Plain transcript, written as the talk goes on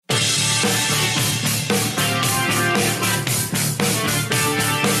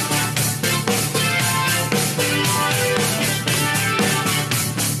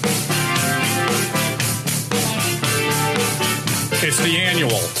It's the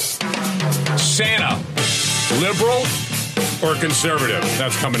annual Santa, liberal or conservative?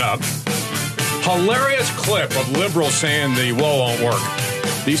 That's coming up. Hilarious clip of liberals saying the wall won't work.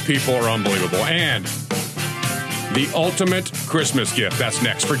 These people are unbelievable. And the ultimate Christmas gift. That's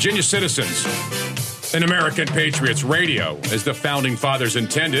next. Virginia citizens and American patriots. Radio, as the founding fathers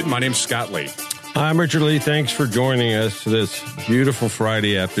intended. My name's Scott Lee. I'm Richard Lee. Thanks for joining us this beautiful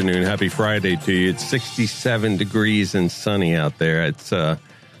Friday afternoon. Happy Friday to you. It's 67 degrees and sunny out there.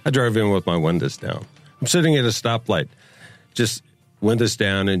 I drove in with my windows down. I'm sitting at a stoplight, just windows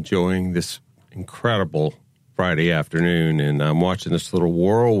down, enjoying this incredible Friday afternoon, and I'm watching this little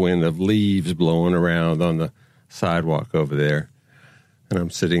whirlwind of leaves blowing around on the sidewalk over there. And I'm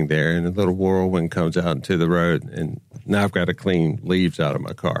sitting there, and a little whirlwind comes out into the road, and now I've got to clean leaves out of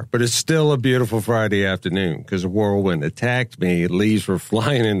my car. But it's still a beautiful Friday afternoon because a whirlwind attacked me. Leaves were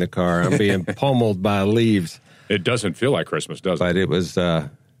flying in the car. I'm being pummeled by leaves. It doesn't feel like Christmas, does it? But it was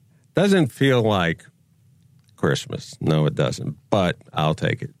doesn't feel like Christmas. No, it doesn't. But I'll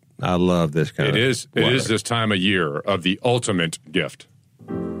take it. I love this kind of weather. It is this time of year of the ultimate gift.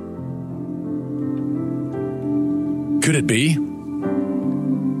 Could it be?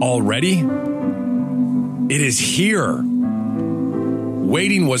 Already? It is here.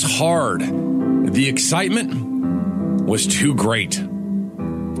 Waiting was hard. The excitement was too great.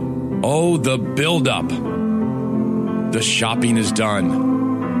 Oh, the buildup. The shopping is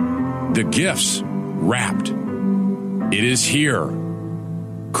done. The gifts wrapped. It is here.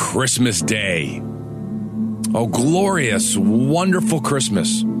 Christmas Day. Oh, glorious, wonderful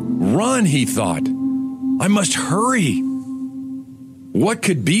Christmas. Run, he thought. I must hurry. What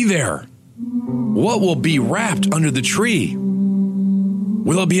could be there? What will be wrapped under the tree?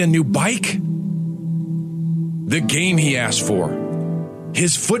 Will it be a new bike? The game he asked for.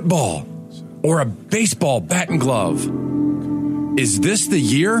 His football or a baseball bat and glove. Is this the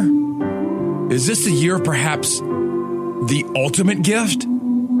year? Is this the year perhaps the ultimate gift?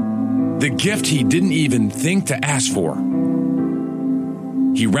 The gift he didn't even think to ask for.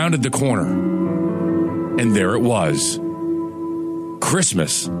 He rounded the corner, and there it was.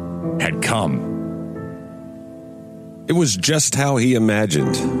 Christmas had come. It was just how he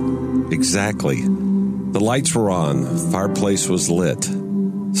imagined. Exactly. The lights were on, the fireplace was lit,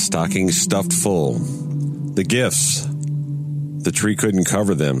 stockings stuffed full. The gifts, the tree couldn't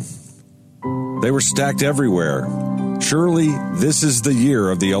cover them. They were stacked everywhere. Surely this is the year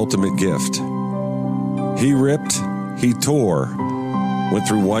of the ultimate gift. He ripped, he tore, went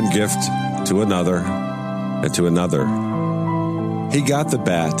through one gift to another and to another. He got the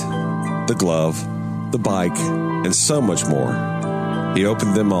bat, the glove, the bike, and so much more. He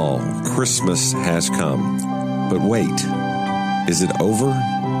opened them all. Christmas has come. But wait, is it over?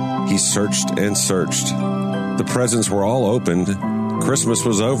 He searched and searched. The presents were all opened. Christmas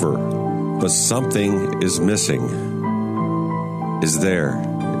was over. But something is missing. Is there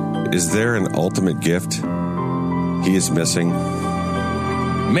an ultimate gift he is missing?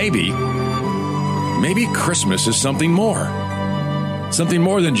 Maybe Christmas is something more. Something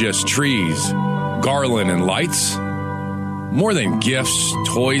more than just trees, garland, and lights. More than gifts,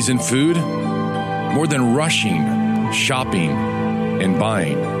 toys, and food. More than rushing, shopping, and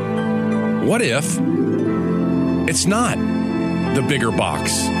buying. What if it's not the bigger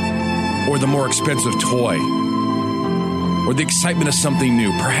box or the more expensive toy or the excitement of something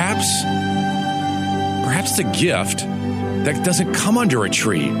new? Perhaps the gift that doesn't come under a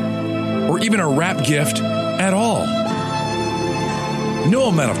tree or even a wrap gift at all. No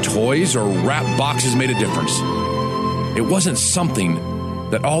amount of toys or wrap boxes made a difference. It wasn't something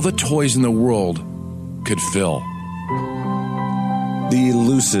that all the toys in the world could fill. The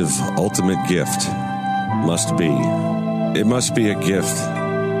elusive ultimate gift must be. It must be a gift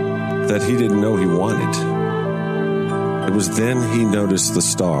that he didn't know he wanted. It was then he noticed the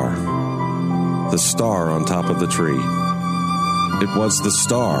star on top of the tree. It was the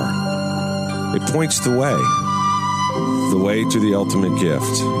star. It points the way to the ultimate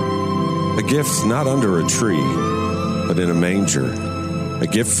gift. A gift not under a tree, but in a manger. A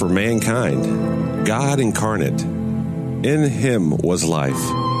gift for mankind, God incarnate. In him was life,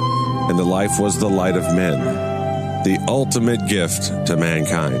 and the life was the light of men. The ultimate gift to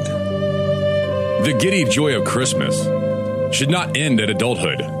mankind. The giddy joy of Christmas should not end at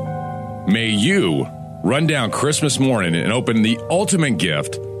adulthood. May you run down Christmas morning and open the ultimate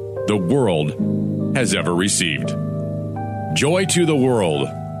gift the world has ever received. Joy to the world.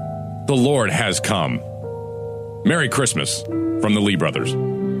 The Lord has come. Merry Christmas from the Lee Brothers.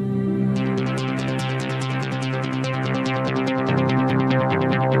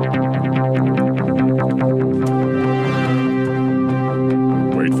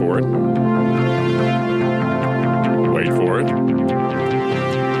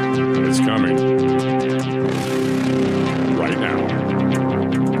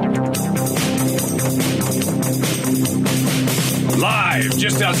 Live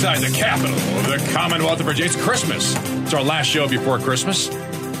just outside the capital of the Commonwealth of Virginia. It's Christmas. It's our last show before Christmas.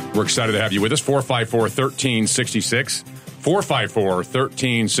 We're excited to have you with us. 454-1366.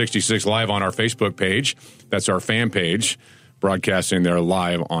 454-1366 live on our Facebook page. That's our fan page. Broadcasting there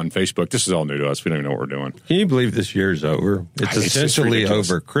live on Facebook. This is all new to us. We don't even know what we're doing. Can you believe this year's over? It's essentially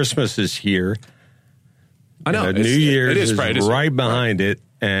over. Christmas is here. I know. New Year's is right behind it,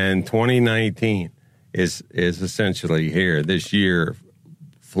 and 2019 is essentially here. This year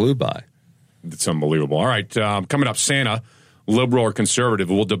flew by. It's unbelievable. All right, coming up, Santa, liberal or conservative.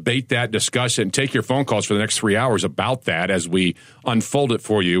 We'll debate that, discuss it, and take your phone calls for the next 3 hours about that as we unfold it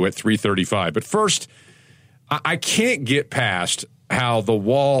for you at 3:35. But first, I can't get past how the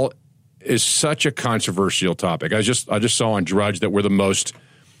wall is such a controversial topic. I just saw on Drudge that we're the most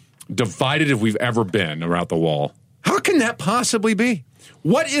divided if we've ever been around the wall. How can that possibly be?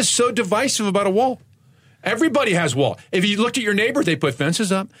 What is so divisive about a wall? Everybody has wall. If you looked at your neighbor, they put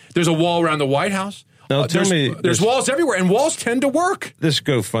fences up. There's a wall around the White House. Now, there's walls everywhere, and walls tend to work. This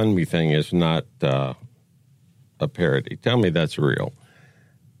GoFundMe thing is not a parody. Tell me that's real.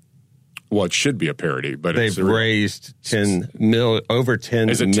 Well, it should be a parody, but they've raised over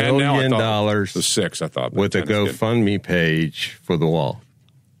 $10 million dollars. The $6, I thought, with a GoFundMe page for the wall.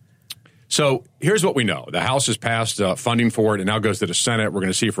 So here's what we know: the House has passed funding for it, and now goes to the Senate. We're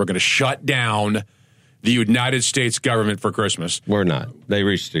going to see if we're going to shut down the United States government for Christmas. We're not. They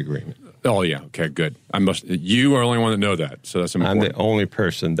reached agreement. Oh yeah, okay, good. You are the only one that know that, so that's important. I'm the only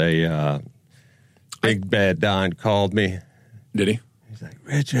person. Big Bad Don called me. Did he? He's like,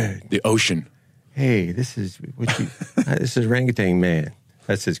 Richard, the ocean. Hey, this is this is orangutan man.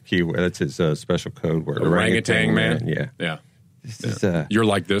 That's his keyword. That's his special code word. Orangutan man. Yeah. This is you're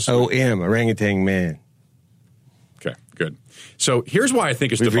like this. Orangutan man. Okay, good. So here's why I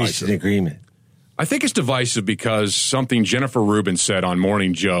think it's We've divisive. Reached an agreement. I think it's divisive because something Jennifer Rubin said on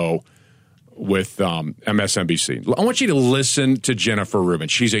Morning Joe with MSNBC. I want you to listen to Jennifer Rubin.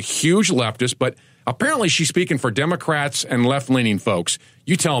 She's a huge leftist, but apparently she's speaking for Democrats and left-leaning folks.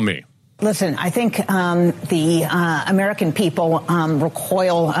 You tell me. Listen, I think the American people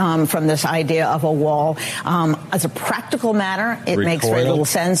recoil from this idea of a wall. As a practical matter, it makes very little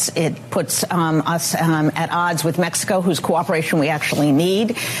sense. It puts us at odds with Mexico, whose cooperation we actually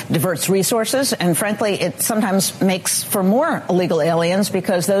need, diverts resources, and frankly, it sometimes makes for more illegal aliens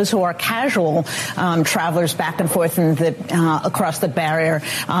because those who are casual travelers back and forth across the barrier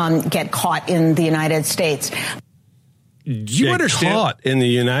get caught in the United States. Do you understand? Caught in the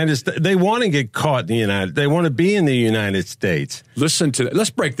United States. They want to get caught in the United. They want to be in the United States. Listen to that. Let's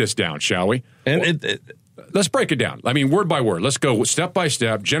break this down, shall we? Let's break it down. I mean, word by word. Let's go step by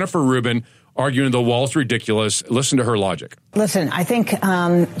step. Jennifer Rubin arguing the wall's ridiculous. Listen to her logic. Listen, I think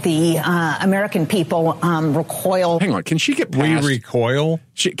the American people recoil. Hang on. Can she get past? We recoil?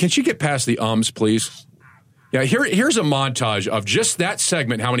 Can she get past the please? Yeah, here's a montage of just that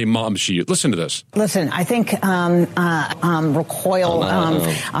segment, how many moms she used. Listen to this. Listen, I think recoil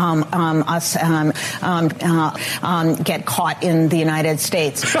us get caught in the United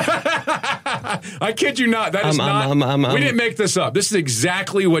States. I kid you not. That is not. We didn't make this up. This is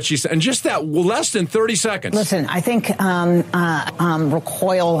exactly what she said. And just that less than 30 seconds. Listen, I think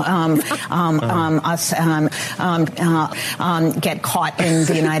recoil us get caught in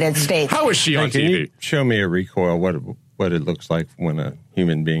the United States. How is she on TV? Can you show me a recoil, what it looks like when a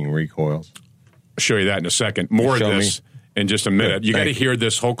human being recoils? I'll show you that in a second. More of this in just a minute. You got to hear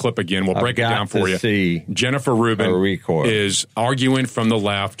this whole clip again. We'll break it down for you. Jennifer Rubin is arguing from the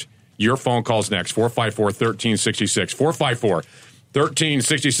left. Your phone call's next. 454-1366.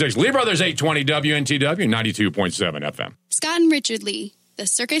 454-1366. Lee Brothers 820 WNTW 92.7 FM. Scott and Richard Lee, the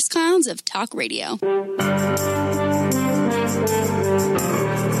circus clowns of talk radio.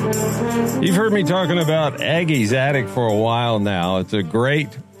 You've heard me talking about Aggie's Attic for a while now. It's a great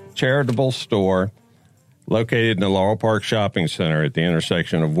charitable store located in the Laurel Park Shopping Center at the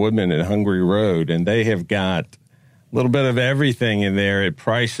intersection of Woodman and Hungary Road, and they have got a little bit of everything in there at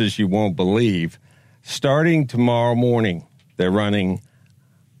prices you won't believe. Starting tomorrow morning, they're running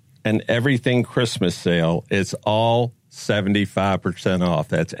an everything Christmas sale. It's all 75% off.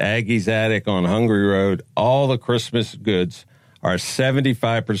 That's Aggie's Attic on Hungary Road. All the Christmas goods are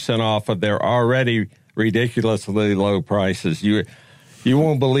 75% off of their already ridiculously low prices. You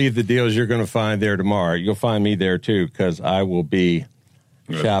won't believe the deals you're going to find there tomorrow. You'll find me there, too, because I will be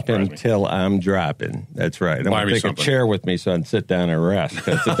shopping till I'm dropping. That's right. I'm going to take a chair with me so I can sit down and rest.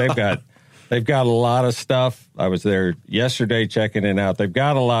 Because they've got a lot of stuff. I was there yesterday checking it out. They've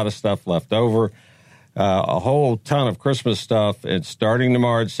got a lot of stuff left over. a whole ton of Christmas stuff. And starting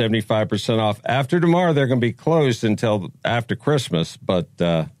tomorrow, it's 75% off. After tomorrow, they're going to be closed until after Christmas. But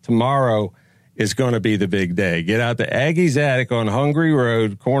tomorrow is going to be the big day. Get out to Aggie's Attic on Hungary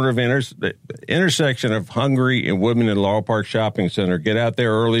Road, corner of the intersection of Hungary and Woodman and Laurel Park Shopping Center. Get out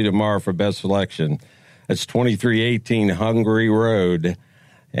there early tomorrow for best selection. It's 2318 Hungary Road.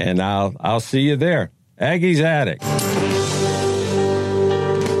 And I'll see you there. Aggie's Attic.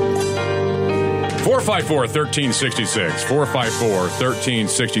 454-1366.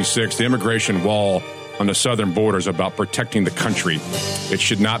 454-1366. The immigration wall on the southern border is about protecting the country. It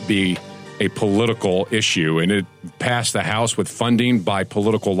should not be a political issue, and it passed the House with funding by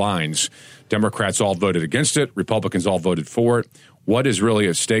political lines. Democrats all voted against it. Republicans all voted for it. What is really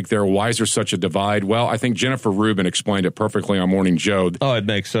at stake there? Why is there such a divide? Well, I think Jennifer Rubin explained it perfectly on Morning Joe. Oh, it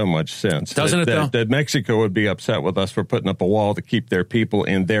makes so much sense. Doesn't it, though? That Mexico would be upset with us for putting up a wall to keep their people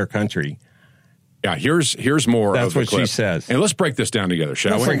in their country. Yeah, here's more. That's of the what clip. She says. And let's break this down together,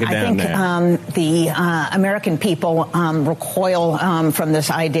 shall we? Break it down. I think the American people recoil from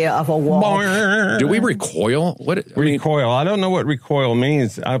this idea of a wall. Do we recoil? Recoil. I don't know what recoil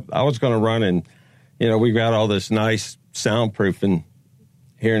means. I was going to run and, we've got all this nice soundproofing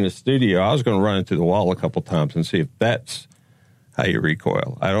here in the studio. I was going to run into the wall a couple times and see if that's how you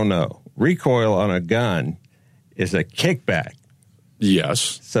recoil. I don't know. Recoil on a gun is a kickback.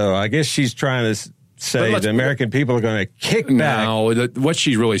 Yes. So I guess she's trying to say the American people are going to kick back. No, what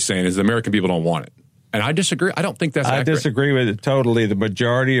she's really saying is the American people don't want it. And I disagree. I don't think that's accurate. I disagree with it totally. The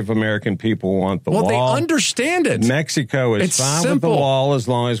majority of American people want the wall. Well, they understand it. Mexico is fine with the wall as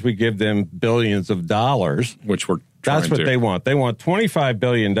long as we give them billions of dollars. Which we're That's what they want. They want $25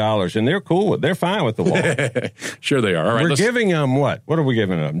 billion, and they're cool with They're fine with the wall. Sure they are. All right, we're giving them what? What are we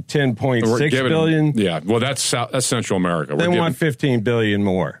giving them? $10.6 billion? Yeah, well, that's Central America. They want $15 billion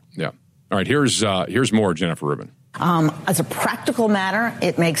more. Yeah. All right, here's more, Jennifer Rubin. As a practical matter,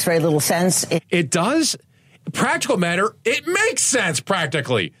 it makes very little sense. It does? Practical matter, it makes sense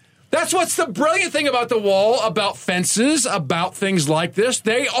practically. That's what's the brilliant thing about the wall, about fences, about things like this.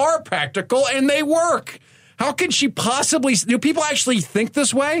 They are practical and they work. How can she possibly? Do people actually think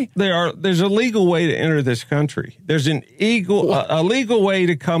this way? There's a legal way to enter this country. There's a legal way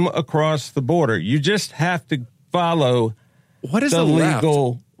to come across the border. You just have to follow the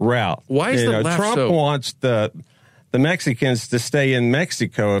legal route. Why is the left Trump wants the Mexicans to stay in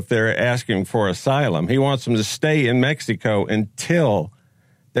Mexico if they're asking for asylum. He wants them to stay in Mexico until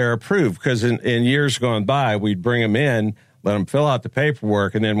they're approved. Because in years gone by, we'd bring them in, let them fill out the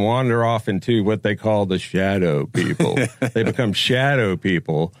paperwork, and then wander off into what they call the shadow people. They become shadow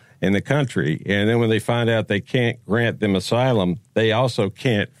people in the country. And then when they find out they can't grant them asylum, they also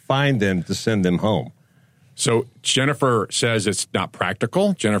can't find them to send them home. So Jennifer says it's not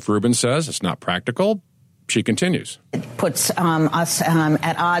practical. Jennifer Rubin says it's not practical. She continues. It puts us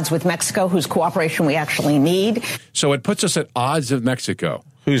at odds with Mexico, whose cooperation we actually need. So it puts us at odds with Mexico.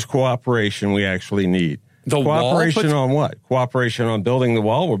 Whose cooperation we actually need. The cooperation on what? Cooperation on building the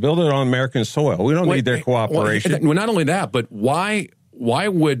wall? We're building it on American soil. We don't need their cooperation. Well, not only that, but why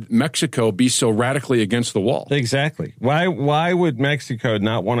would Mexico be so radically against the wall? Exactly. Why would Mexico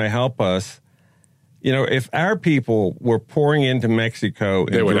not want to help us? If our people were pouring into Mexico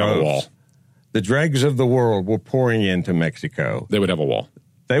in they would droves, have a wall. The dregs of the world were pouring into Mexico. They would have a wall.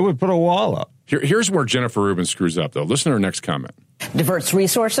 They would put a wall up. Here's where Jennifer Rubin screws up, though. Listen to her next comment. Diverts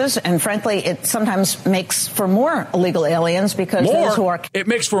resources, and frankly, it sometimes makes for more illegal aliens because those who are... It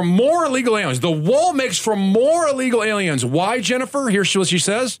makes for more illegal aliens. The wall makes for more illegal aliens. Why, Jennifer? Here's what she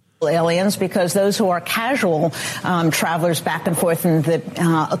says. Aliens, because those who are casual travelers back and forth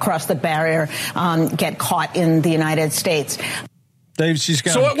across the barrier get caught in the United States. She's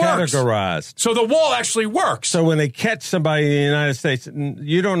got them categorized. So the wall actually works. So when they catch somebody in the United States,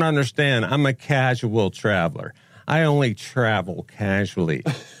 you don't understand. I'm a casual traveler. I only travel casually.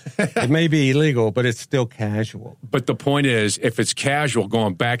 It may be illegal, but it's still casual. But the point is, if it's casual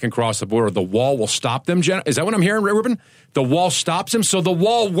going back and across the border, the wall will stop them, Jen? Is that what I'm hearing, Rubin? The wall stops them, so the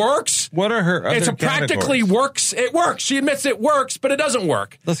wall works? What are her other categories? Practically works. It works. She admits it works, but it doesn't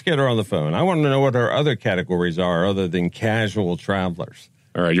work. Let's get her on the phone. I want to know what her other categories are other than casual travelers.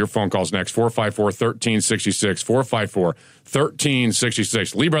 All right, your phone call's next, 454-1366,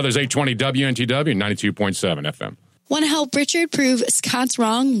 454-1366. Lee Brothers 820 WNTW, 92.7 FM. Want to help Richard prove Scott's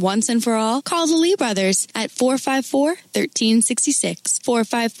wrong once and for all? Call the Lee Brothers at 454-1366,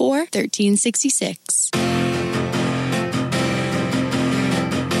 454-1366.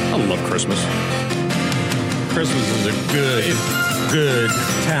 I love Christmas. Christmas is a good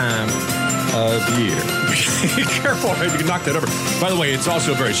time of year. Be careful, maybe you can knock that over. By the way, it's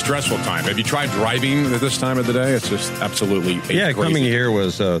also a very stressful time. Have you tried driving at this time of the day? It's just absolutely crazy. Coming here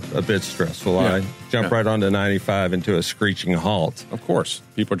was a bit stressful. Yeah. I jumped right onto 95 into a screeching halt. Of course.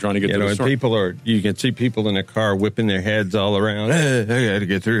 People are trying to get to the store. You can see people in the car whipping their heads all around. Hey, I got to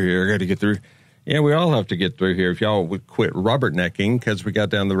get through here. I got to get through. Yeah, we all have to get through here. If y'all would quit rubbernecking, because we got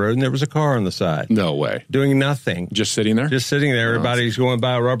down the road and there was a car on the side. No way. Doing nothing. Just sitting there? Just sitting there. Everybody's going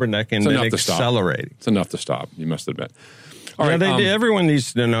by rubbernecking and accelerating. It's enough to stop. You must admit. All right. right. Everyone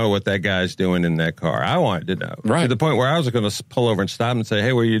needs to know what that guy's doing in that car. I wanted to know. Right. To the point where I was going to pull over and stop and say,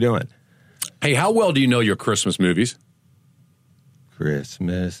 hey, what are you doing? Hey, how well do you know your Christmas movies?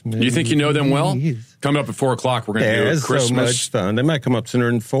 Christmas movies. You think you know them well? Coming up at 4 o'clock, we're going to do a Christmas. So much fun. They might come up sooner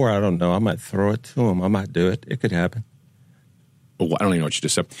than 4. I don't know. I might throw it to them. I might do it. It could happen. Oh, I don't even know what you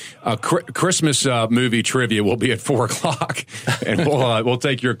just said. Christmas movie trivia will be at 4 o'clock, and we'll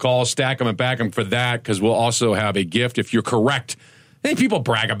take your calls, stack them and back them for that, because we'll also have a gift if you're correct. I think people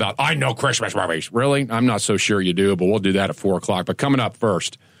brag about, I know Christmas movies. Really? I'm not so sure you do, but we'll do that at 4 o'clock. But coming up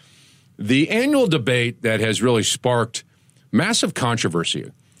first, the annual debate that has really sparked massive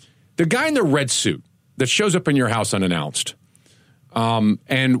controversy. The guy in the red suit that shows up in your house unannounced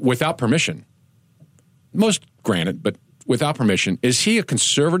and without permission, most granted, but without permission, is he a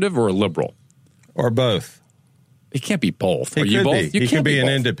conservative or a liberal? Or both. He can't be both. He Are you both? He could be an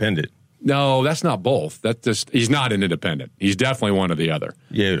independent. No, that's not both. He's not an independent. He's definitely one or the other.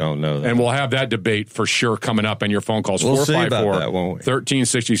 You don't know that. And we'll have that debate for sure coming up in your phone calls. We'll see about that, won't we?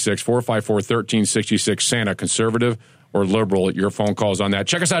 1366, 454-1366, Santa, conservative or liberal, your phone calls on that.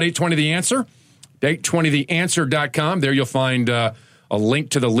 Check us out, 820 The Answer, 820theanswer.com. There you'll find a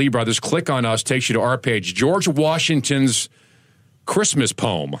link to the Lee Brothers. Click on us, takes you to our page. George Washington's Christmas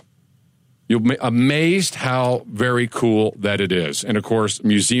poem. You'll be amazed how very cool that it is. And, of course,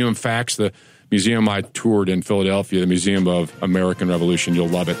 museum facts, the museum I toured in Philadelphia, the Museum of American Revolution. You'll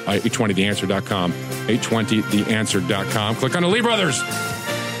love it. 820theanswer.com, 820theanswer.com. Click on the Lee Brothers.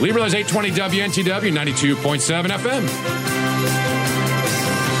 Lee Brothers, 820 WNTW, 92.7 FM.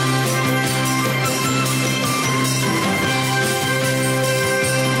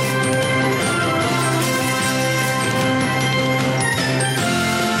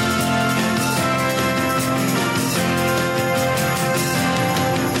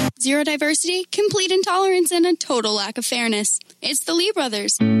 Zero diversity, complete intolerance, and a total lack of fairness. It's the Lee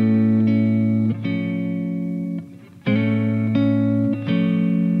Brothers.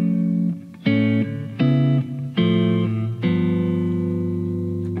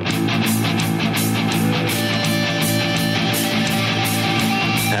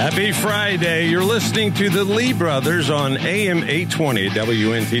 Happy Friday. You're listening to the Lee Brothers on AM 820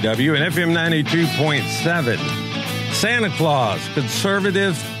 WNTW and FM 92.7. Santa Claus,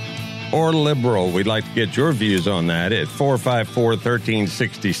 conservative or liberal? We'd like to get your views on that at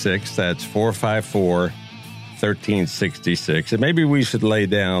 454-1366. That's 454-1366. And maybe we should lay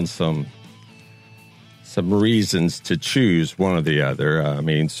down some reasons to choose one or the other. I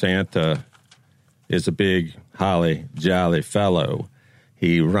mean, Santa is a big, holly, jolly fellow.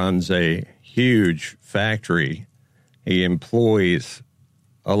 He runs a huge factory. He employs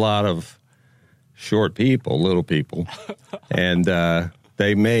a lot of short people, little people, and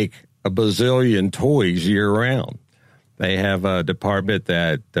they make a bazillion toys year-round. They have a department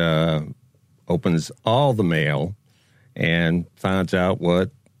that opens all the mail and finds out what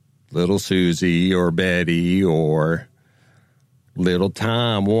little Susie or Betty or little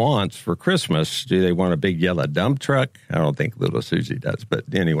Tom wants for Christmas. Do they want a big yellow dump truck? I don't think little Susie does, but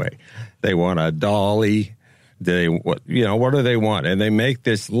anyway, they want a dolly. What do they want? And they make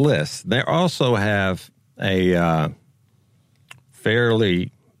this list. They also have a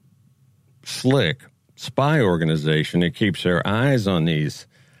fairly slick spy organization that keeps their eyes on these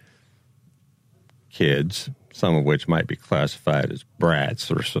kids, some of which might be classified as brats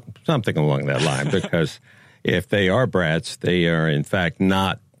or something along that line, because if they are brats, they are, in fact,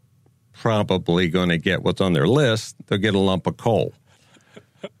 not probably going to get what's on their list. They'll get a lump of coal.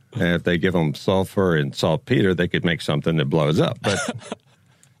 And if they give them sulfur and saltpeter, they could make something that blows up. But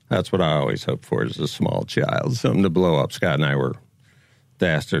that's what I always hope for as a small child, something to blow up. Scott and I were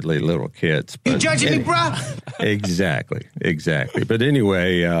dastardly little kids. You judging me, bro? Exactly. But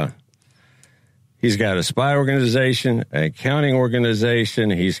anyway, he's got a spy organization, an accounting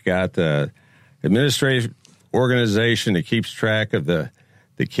organization. He's got the administrative organization that keeps track of the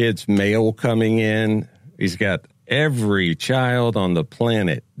kids' mail coming in. He's got every child on the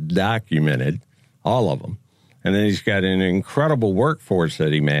planet documented, all of them. And then he's got an incredible workforce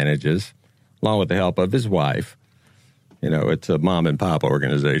that he manages, along with the help of his wife. it's a mom and pop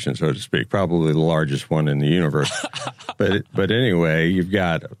organization, so to speak, probably the largest one in the universe. But anyway, you've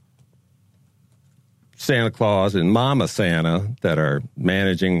got Santa Claus and Mama Santa that are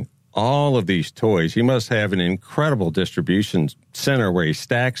managing all of these toys. He must have an incredible distribution center where he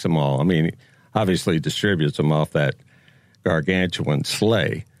stacks them all. I mean, obviously distributes them off that gargantuan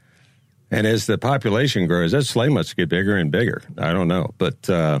sleigh. And as the population grows, that sleigh must get bigger and bigger. I don't know. But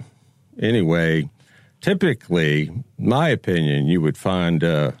anyway, typically, my opinion, you would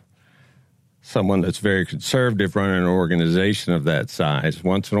find someone that's very conservative running an organization of that size.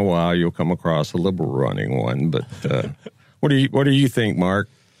 Once in a while, you'll come across a liberal running one. But what do you think, Mark?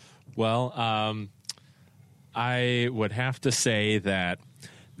 Well, I would have to say that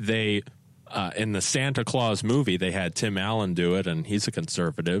they, in the Santa Claus movie, they had Tim Allen do it, and he's a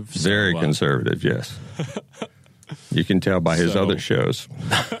conservative. Very conservative, yes. You can tell by his other shows.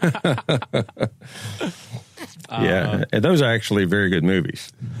 Yeah, and those are actually very good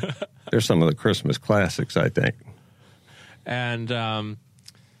movies. They're some of the Christmas classics, I think. And,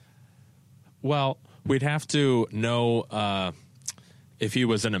 well, we'd have to know if he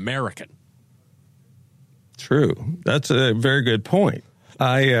was an American. True. That's a very good point.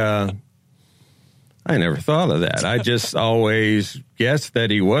 I never thought of that. I just always guessed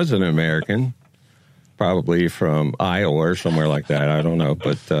that he was an American, probably from Iowa or somewhere like that. I don't know.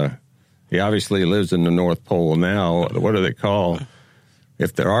 But he obviously lives in the North Pole now. What do they call,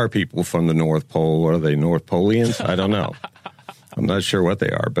 if there are people from the North Pole, what are they, North Poleans? I don't know. I'm not sure what they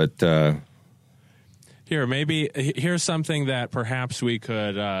are, but... Here's something that perhaps we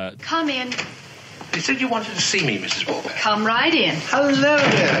could... Come in. They said you wanted to see me, Mrs. Walker. Come right in. Hello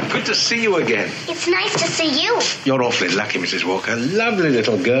there. Good to see you again. It's nice to see you. You're awfully lucky, Mrs. Walker. Lovely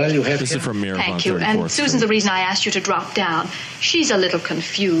little girl you have This here. is from Miracle. Thank you. And Susan's the reason I asked you to drop down. She's a little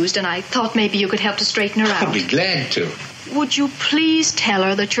confused, and I thought maybe you could help to straighten her out. I'll be glad to. Would you please tell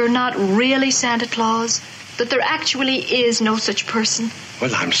her that you're not really Santa Claus? That there actually is no such person? Well,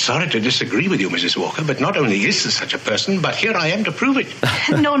 I'm sorry to disagree with you, Mrs. Walker, but not only is there such a person, but here I am to prove it.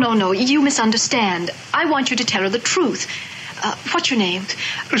 No. You misunderstand. I want you to tell her the truth. What's your name?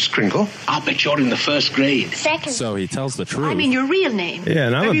 Miss Kringle. I'll bet you're in the first grade. Second. So he tells the truth. I mean your real name. Yeah,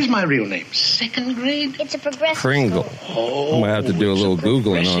 and That is my real name. Second grade? It's a progressive Kringle. school. I'm going to have to do a little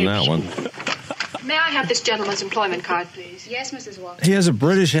Googling on that one. May I have this gentleman's employment card, please? Yes, Mrs. Walker. He has a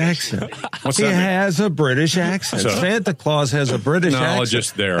British accent. He has a British accent. Santa Claus has a British accent.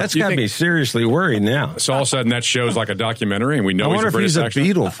 Just there. That's got me seriously worried now. So all of a sudden that show's like a documentary, and we know I wonder he's a if British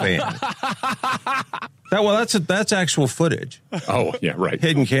he's a accent. Beatle fan. That's actual footage. Oh, yeah, right.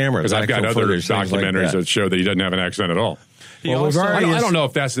 Hidden cameras. Because I've got other footage, documentaries like that show that he doesn't have an accent at all. Well, we've already I don't know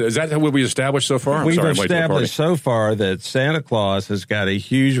if is that what we established so far? We've established so far that Santa Claus has got a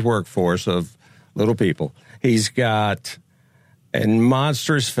huge workforce of little people. He's got a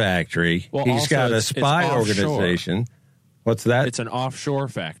monstrous factory. Well, He's got a it's spy offshore. organization. What's that? It's an offshore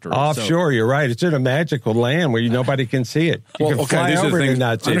factory. Offshore, you're right. It's in a magical land where nobody can see it. You can fly over it and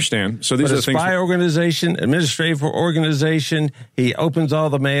not see it. I understand. So these are the things. Spy organization, administrative organization. He opens all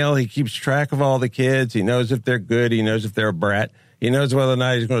the mail. He keeps track of all the kids. He knows if they're good. He knows if they're a brat. He knows whether or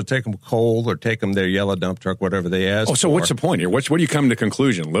not he's going to take them cold or take them their yellow dump truck, whatever they ask. Oh, so what's the point here? What do you come to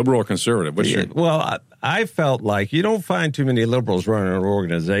conclusion, liberal or conservative? Well, I felt like you don't find too many liberals running an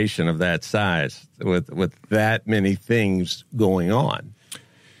organization of that size with that many things going on.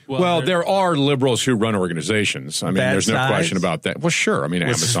 Well, there are liberals who run organizations. I mean, there's no question about that. Well, sure. I mean,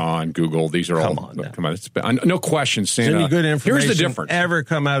 Amazon, Google, these are all. Come on. No question, Santa. Any good information here's the difference. Ever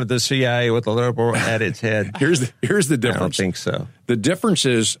come out of the CIA with a liberal at its head? Here's the difference. I don't think so. The difference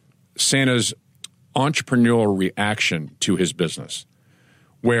is Santa's entrepreneurial reaction to his business,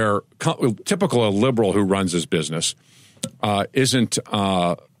 where typical a liberal who runs his business isn't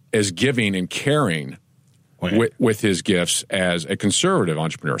as giving and caring with his gifts as a conservative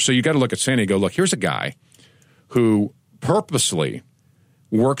entrepreneur. So you got to look at Santa and go, look, here's a guy who purposely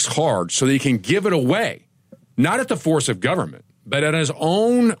works hard so that he can give it away, not at the force of government, but at his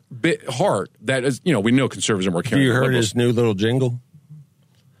own heart. That is, we know conservatives are more caring. Have you heard his new little jingle?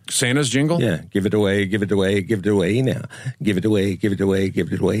 Santa's jingle? Yeah, give it away, give it away, give it away now. Give it away, give it away,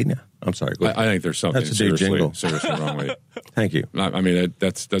 give it away now. I'm sorry. Go ahead. I think there's something seriously wrong with it. Thank you. I mean,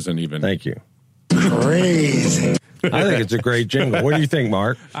 that doesn't even... Thank you. Crazy. I think it's a great jingle. What do you think,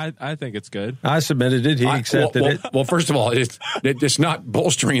 Mark? I think it's good. I submitted it. He accepted it. Well, first of all, it's not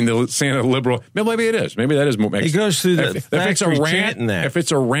bolstering the Santa liberal. Maybe it is. Maybe that is. He goes through the if it's a rant, chanting that. If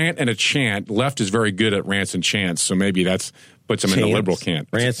it's a rant and a chant, left is very good at rants and chants. So maybe that's puts him in the liberal camp.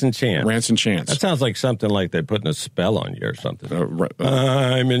 Rants and chants. Rants and chants. That sounds like something like they're putting a spell on you or something.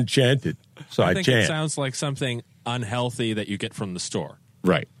 I'm enchanted, so I think chant. it sounds like something unhealthy that you get from the store.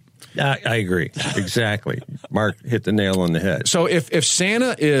 Right. I agree. Exactly. Mark hit the nail on the head. So if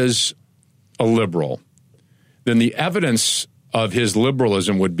Santa is a liberal, then the evidence of his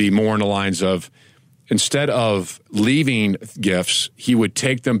liberalism would be more in the lines of, instead of leaving gifts, he would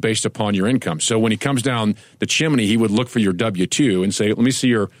take them based upon your income. So when he comes down the chimney, he would look for your W-2 and say, let me see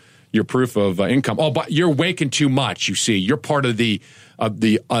your proof of income. Oh, but you're waking too much, you see. You're part of the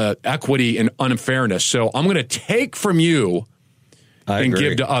equity and unfairness. So I'm going to take from you and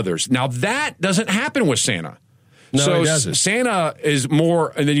give to others. Now, that doesn't happen with Santa. No, so it doesn't. Santa is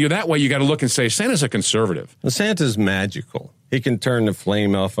more, and then that way you got to look and say, Santa's a conservative. Well, Santa's magical. He can turn the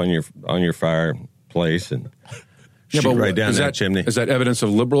flame off on your fireplace and shoot right down that chimney. Is that evidence of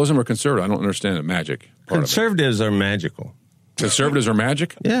liberalism or conservative? I don't understand it. Magic. Conservatives are magical. Conservatives are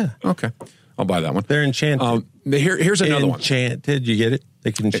magic? Yeah. Okay. I'll buy that one. They're enchanted. Here's another one. Enchanted. You get it?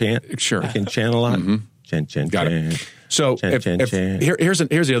 They can chant. Sure. They can chant a lot. Mm-hmm. Chant. Got it. So chant. Here's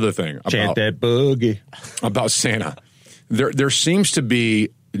the other thing about, chant that boogie about Santa. There seems to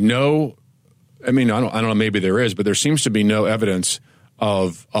be no. I mean, I don't know. Maybe there is, but there seems to be no evidence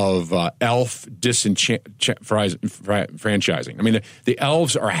of elf disenfranchising. I mean, the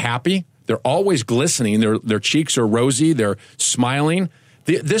elves are happy. They're always glistening. Their cheeks are rosy. They're smiling.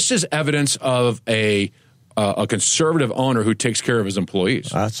 This is evidence of a conservative owner who takes care of his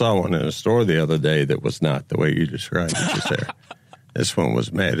employees. I saw one in a store the other day that was not the way you described it just there. This one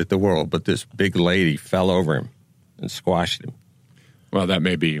was mad at the world, but this big lady fell over him and squashed him. Well, that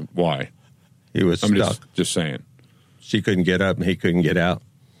may be why. He was stuck. Just saying. She couldn't get up and he couldn't get out.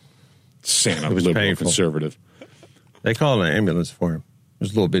 Santa, it was liberal, painful. Conservative. They called an ambulance for him. It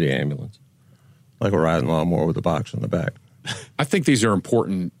was a little bitty ambulance. Like a riding lawnmower with a box on the back. I think these are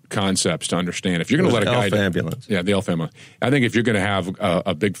important concepts to understand. If you're going to let a guy... ambulance. Yeah, the elf ambulance. I think if you're going to have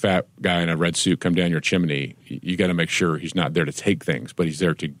a big fat guy in a red suit come down your chimney, you got to make sure he's not there to take things, but he's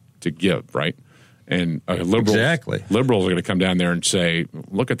there to give, right? And liberals are going to come down there and say,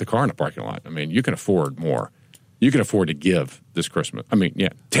 look at the car in the parking lot. I mean, you can afford more. You can afford to give this Christmas. I mean, yeah,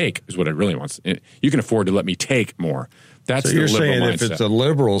 take is what it really wants. You can afford to let me take more. That's so the you're liberal saying mindset. If it's a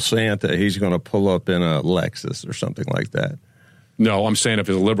liberal Santa, he's going to pull up in a Lexus or something like that. No, I'm saying if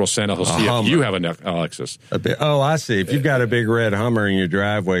it's a liberal Santa, he'll see if you have a Lexus. I see. If you've got a big red Hummer in your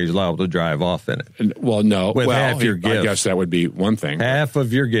driveway, he's liable to drive off in it. Well, no. With half your gifts. I guess that would be one thing. Half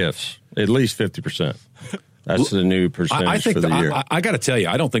of your gifts, at least 50%. That's the new percentage for the year. I got to tell you,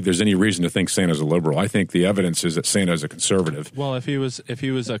 I don't think there's any reason to think Santa's a liberal. I think the evidence is that Santa is a conservative. Well, if he was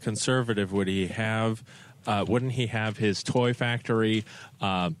a conservative, would he have? Wouldn't he have his toy factory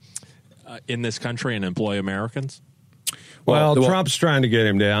in this country and employ Americans? Well, Trump's trying to get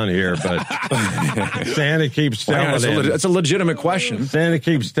him down here, but Santa keeps telling him. That's a legitimate question. Santa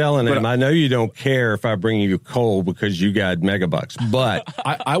keeps telling him, I know you don't care if I bring you coal because you got megabucks, but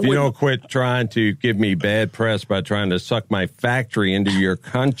if you don't quit trying to give me bad press by trying to suck my factory into your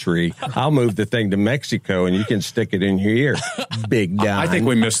country, I'll move the thing to Mexico and you can stick it in your ear. Big guy. I think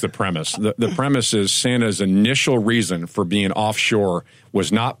we missed the premise. The premise is Santa's initial reason for being offshore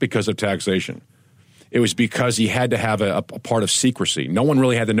was not because of taxation. It was because he had to have a part of secrecy. No one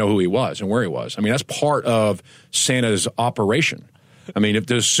really had to know who he was and where he was. I mean, that's part of Santa's operation. I mean,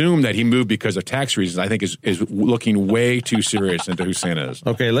 to assume that he moved because of tax reasons, I think is looking way too serious into who Santa is.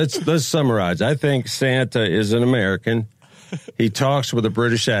 Okay, let's summarize. I think Santa is an American. He talks with a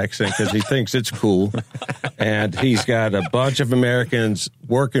British accent because he thinks it's cool. And he's got a bunch of Americans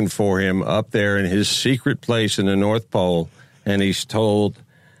working for him up there in his secret place in the North Pole. And he's told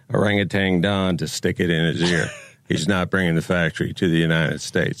orangutan Don to stick it in his ear. He's not bringing the factory to the United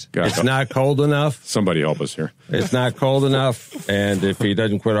States. It's not cold enough. Somebody help us here. It's not cold enough, and if he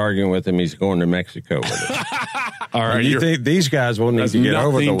doesn't quit arguing with him, he's going to Mexico with it. All right, you think these guys will need to get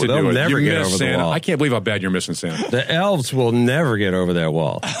over the wall? They'll never get over the wall. I can't believe how bad you're missing Santa. The elves will never get over that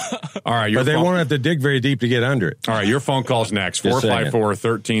wall. All right, but they won't have to dig very deep to get under it. All right, your phone call's next.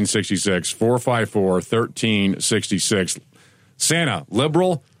 454-1366. 454-1366. Santa,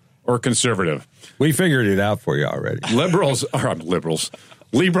 liberal or conservative? We figured it out for you already. Liberals.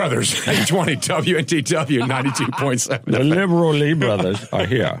 Lee Brothers, 820 WNTW 92.7. The liberal Lee Brothers are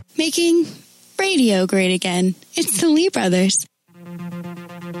here. Making radio great again. It's the Lee Brothers.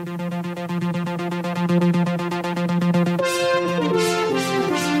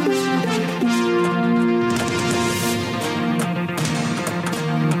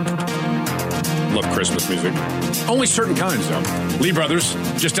 Love Christmas music. Only certain kinds, though. Lee Brothers,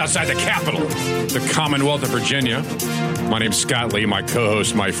 just outside the capital, the Commonwealth of Virginia. My name's Scott Lee, my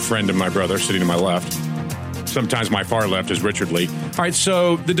co-host, my friend, and my brother, sitting to my left. Sometimes my far left is Richard Lee. All right,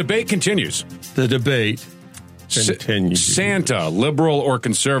 so the debate continues. The debate. Santa, liberal or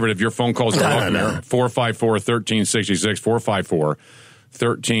conservative? Your phone calls are welcome here. 454-1366,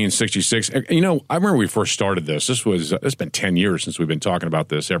 454-1366. You know, I remember we first started this. It's been 10 years since we've been talking about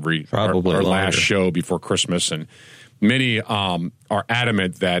this our last show before Christmas, and many are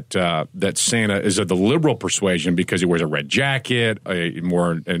adamant that Santa is of the liberal persuasion because he wears a red jacket,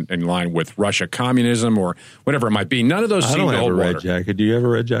 more in line with Russia communism or whatever it might be. None of those seem to hold water. I don't have a red jacket. Do you have a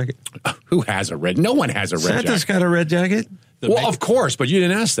red jacket? Who has a red? No one has a red jacket. Santa's got a red jacket? Well, of course, but you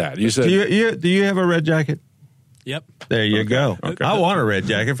didn't ask that. You said, do you have a red jacket? Yep. There you go. Okay. I want a red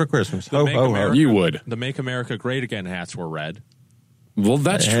jacket for Christmas. You would. The Make America Great Again hats were red. Well,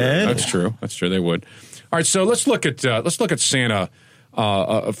 that's true. That's true. That's true. They would. All right, so let's look at Santa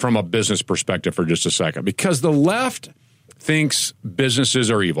from a business perspective for just a second, because the left thinks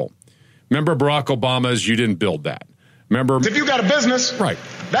businesses are evil. Remember Barack Obama's "You didn't build that." Remember, if you got a business, right?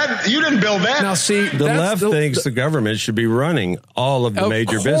 That you didn't build that. Now, see, the left thinks the government should be running all of the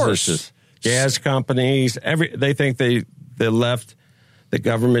major businesses. Gas companies, they think the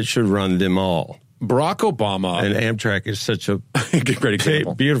government should run them all. Barack Obama and Amtrak is such a great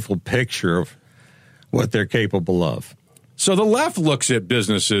example. Beautiful picture of what they're capable of. So the left looks at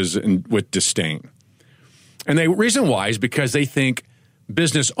businesses with disdain, and the reason why is because they think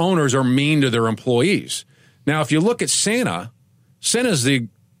business owners are mean to their employees. Now, if you look at Santa's the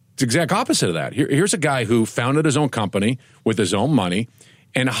exact opposite of that. Here's a guy who founded his own company with his own money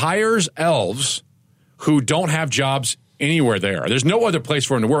and hires elves who don't have jobs anywhere there. There's no other place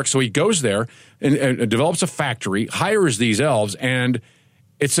for him to work. So he goes there and develops a factory, hires these elves, and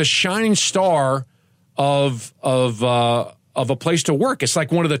it's a shining star of a place to work. It's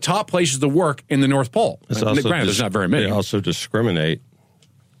like one of the top places to work in the North Pole. Granted, there's not very many. They also discriminate.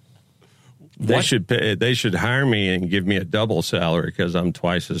 They should hire me and give me a double salary because I'm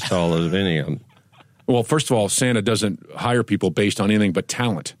twice as tall as any of them. Well, first of all, Santa doesn't hire people based on anything but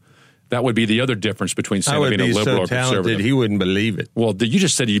talent. That would be the other difference between Santa being a liberal or conservative. He wouldn't believe it. Well, you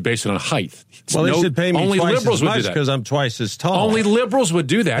just said you based it on height. Well, they should pay me twice as much because I'm twice as tall. Only liberals would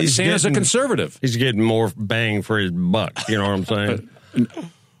do that. Santa's a conservative. He's getting more bang for his buck. You know what I'm saying?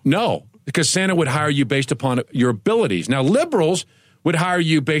 No, because Santa would hire you based upon your abilities. Now, liberals would hire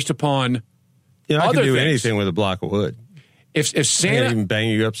you based upon I other can do things. anything with a block of wood. If Santa, I can't even bang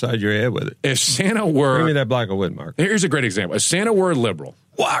you upside your head with it. If Santa were... Bring me that block of wood, Mark. Here's a great example. If Santa were a liberal,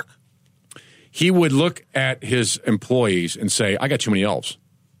 he would look at his employees and say, I got too many elves.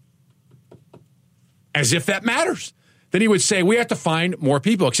 As if that matters. Then he would say, we have to find more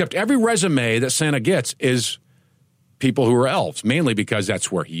people, except every resume that Santa gets is people who are elves, mainly because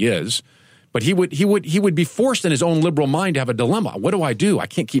that's where he is. But he would be forced in his own liberal mind to have a dilemma. What do? I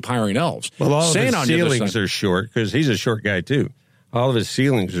can't keep hiring elves. Well, all of his ceilings are short because he's a short guy too. All of his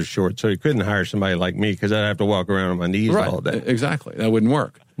ceilings are short, so he couldn't hire somebody like me because I'd have to walk around on my knees all day. Exactly. That wouldn't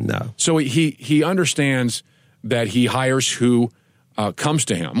work. No. So he understands that he hires who comes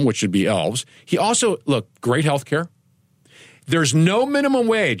to him, which would be elves. He also, great health care. There's no minimum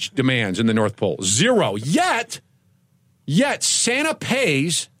wage demands in the North Pole. 0. Yet Santa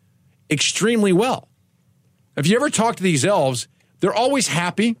pays extremely well. Have you ever talked to these elves? They're always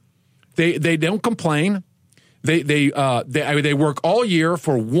happy. They don't complain. They work all year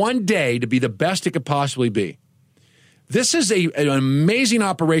for one day to be the best it could possibly be. This is an amazing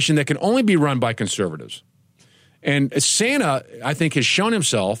operation that can only be run by conservatives. And Santa, I think, has shown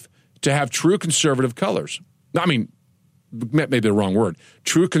himself to have true conservative colors. I mean, maybe the wrong word.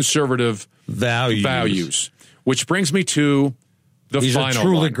 True conservative values. Which brings me to He's final a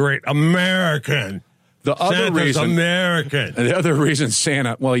truly one. Great American. Santa's American. The other reason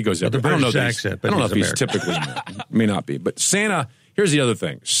Santa, he goes there. I don't know if he's American. typically may not be. But Santa, here's the other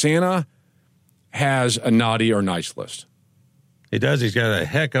thing. Santa has a naughty or nice list. He does. He's got a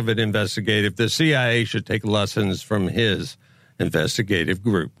heck of an investigative. The CIA should take lessons from his investigative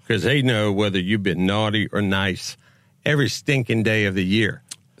group because they know whether you've been naughty or nice every stinking day of the year.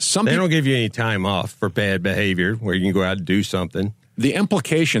 They don't give you any time off for bad behavior where you can go out and do something. The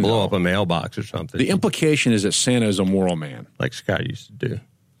implication, blow up a mailbox or something. The implication is that Santa is a moral man. Like Scott used to do.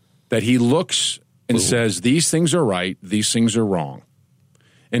 That he looks and says, these things are right, these things are wrong.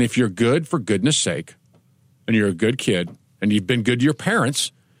 And if you're good for goodness sake, and you're a good kid, and you've been good to your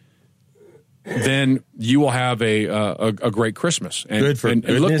parents, then you will have a great Christmas. And, good for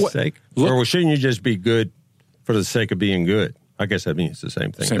goodness sake? Or shouldn't you just be good for the sake of being good? I guess that means the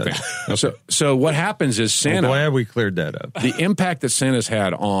same thing. Same thing. Okay. So what happens is Santa... I'm glad we cleared that up. The impact that Santa's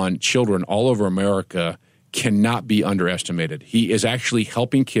had on children all over America cannot be underestimated. He is actually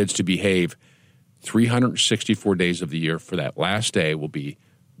helping kids to behave 364 days of the year. For that last day will be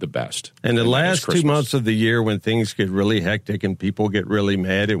the best. And the last 2 months of the year when things get really hectic and people get really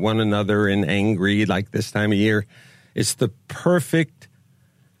mad at one another and angry like this time of year, it's the perfect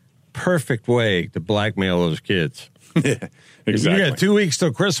way to blackmail those kids. Yeah, exactly. If you got 2 weeks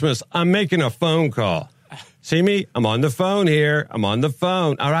till Christmas, I'm making a phone call. See me? I'm on the phone here. I'm on the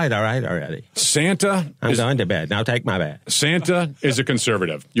phone. All right. Santa I'm going to bed. Now take my bed. Santa is a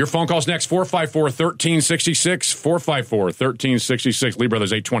conservative. Your phone call's next, 454-1366, 454-1366. Lee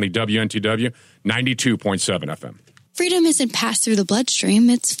Brothers 820 WNTW, 92.7 FM. Freedom isn't passed through the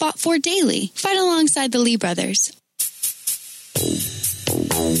bloodstream, it's fought for daily. Fight alongside the Lee Brothers.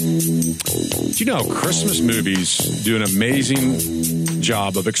 Do you know Christmas movies do an amazing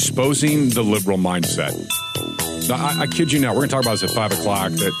job of exposing the liberal mindset? Now, I kid you not, we're going to talk about this at 5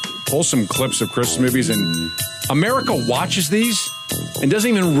 o'clock, that pull some clips of Christmas movies, and America watches these and doesn't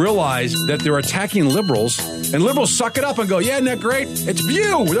even realize that they're attacking liberals, and liberals suck it up and go, yeah, isn't that great? It's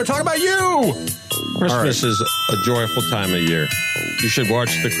you. They're talking about you. Christmas is a joyful time of year. You should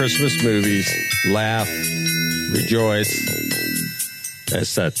watch the Christmas movies, laugh, rejoice,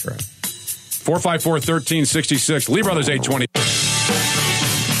 etc. 454-1366. Lee Brothers 820.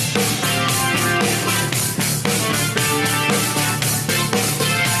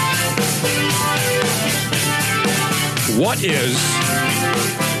 What is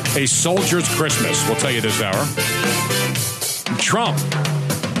a soldier's Christmas? We'll tell you this hour. Trump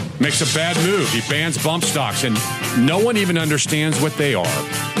makes a bad move. He bans bump stocks, and no one even understands what they are.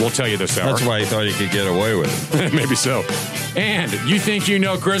 We'll tell you this hour. That's why he thought he could get away with it. Maybe so. And you think you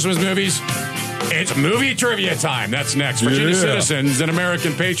know Christmas movies? It's movie trivia time. That's next. Virginia Citizens and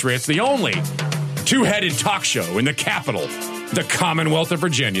American Patriots, the only two-headed talk show in the capital, the Commonwealth of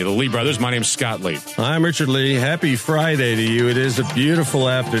Virginia. The Lee Brothers. My name's Scott Lee. I'm Richard Lee. Happy Friday to you. It is a beautiful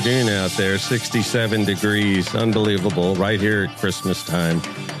afternoon out there, 67 degrees. Unbelievable, right here at Christmas time.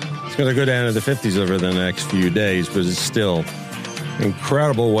 It's going to go down to the 50s over the next few days, but it's still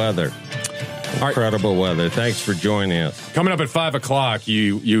incredible weather. Incredible weather. Thanks for joining us. Coming up at 5 o'clock,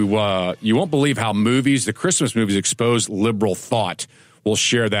 you won't believe how the Christmas movies, expose liberal thought. We'll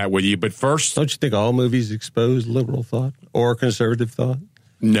share that with you. But first... Don't you think all movies expose liberal thought or conservative thought?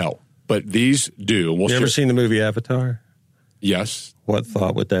 No, but these do. You ever seen the movie Avatar? Yes. What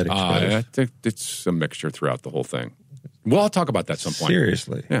thought would that expose? I think it's a mixture throughout the whole thing. Well, I'll talk about that at some point.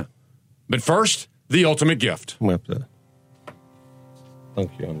 Seriously? Yeah. But first, the ultimate gift. I'm going to have to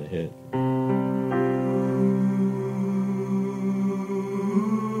dunk you on the head.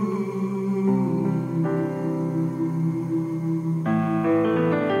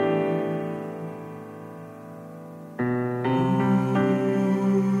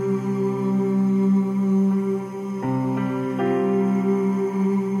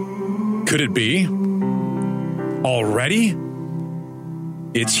 Could it be? Already?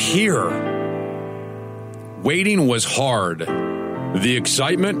 It's here. Waiting was hard. The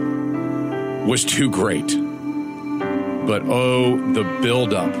excitement was too great. But oh, the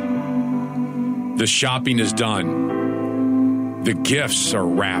buildup. The shopping is done. The gifts are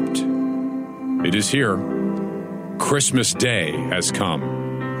wrapped. It is here. Christmas Day has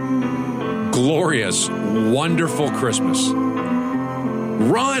come. Glorious, wonderful Christmas.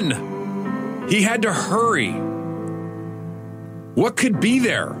 Run! He had to hurry. What could be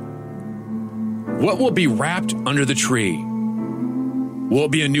there? What will be wrapped under the tree? Will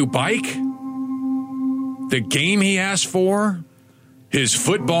it be a new bike? The game he asked for? His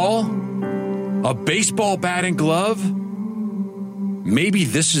football? A baseball bat and glove? Maybe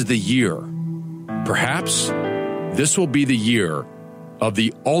this is the year. Perhaps this will be the year of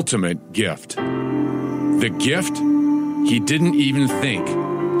the ultimate gift. The gift he didn't even think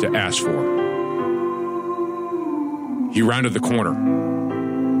to ask for. He rounded the corner,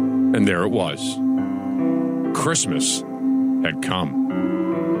 and there it was. Christmas had come.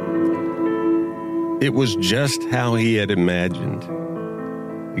 It was just how he had imagined.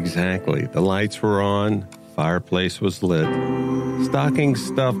 Exactly. The lights were on, fireplace was lit, stockings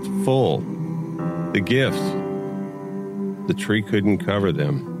stuffed full. The gifts, the tree couldn't cover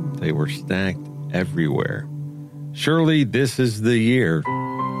them. They were stacked everywhere. Surely this is the year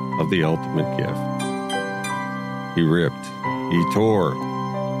of the ultimate gift. He ripped. He tore.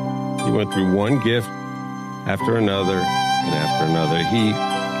 He went through one gift after another and after another. He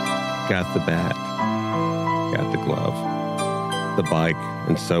got the bat, got the glove, the bike,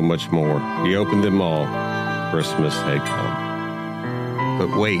 and so much more. He opened them all. Christmas had come.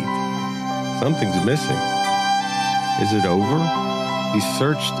 But wait, something's missing. Is it over? He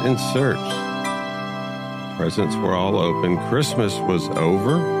searched and searched. Presents were all open. Christmas was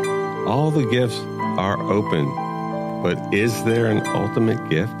over. All the gifts are open. But is there an ultimate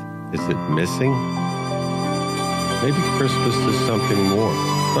gift? Is it missing? Maybe Christmas is something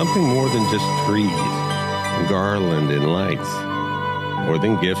more than just trees and garland and lights, more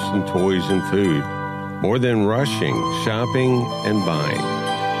than gifts and toys and food, more than rushing, shopping, and buying.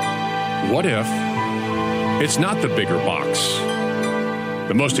 What if it's not the bigger box,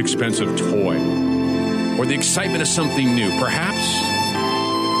 the most expensive toy, or the excitement of something new? Perhaps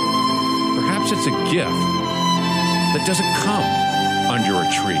it's a gift that doesn't come under a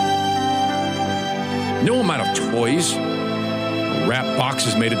tree. No amount of toys, wrap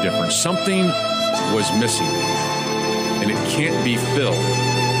boxes made a difference. Something was missing, and it can't be filled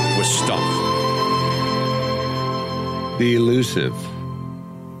with stuff. The elusive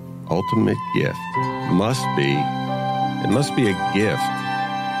ultimate gift must be a gift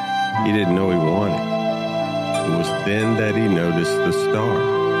he didn't know he wanted. It was then that he noticed the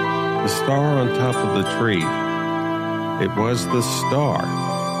star on top of the tree. It was the star.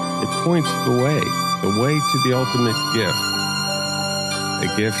 It points the way to the ultimate gift. A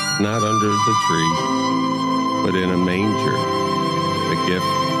gift not under the tree, but in a manger. A gift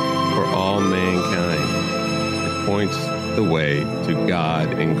for all mankind. It points the way to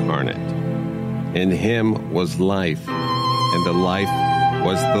God incarnate. In him was life, and the life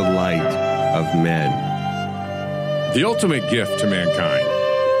was the light of men. The ultimate gift to mankind,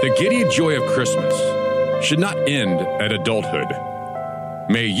 the giddy joy of Christmas, should not end at adulthood.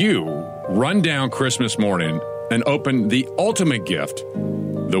 May you run down Christmas morning and open the ultimate gift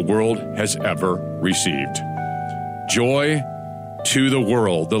the world has ever received. Joy to the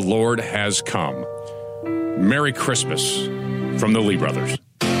world, the Lord has come. Merry Christmas from the Lee Brothers.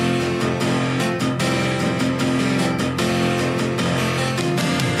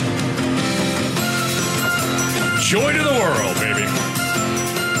 Joy to the world, baby.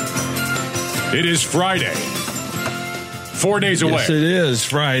 It is Friday. 4 days away. Yes, it is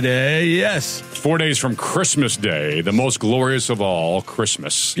Friday. Yes. 4 days from Christmas Day, the most glorious of all,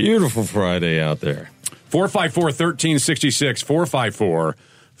 Christmas. Beautiful Friday out there. 454-1366,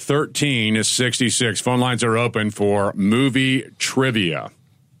 454-1366. Phone lines are open for movie trivia.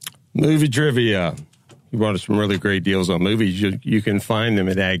 Movie trivia. You brought us some really great deals on movies. You can find them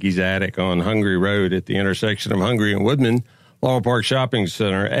at Aggie's Attic on Hungry Road at the intersection of Hungry and Woodman, Laurel Park Shopping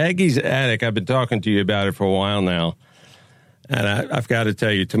Center. Aggie's Attic, I've been talking to you about it for a while now. And I've got to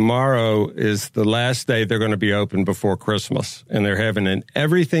tell you, tomorrow is the last day they're going to be open before Christmas. And they're having an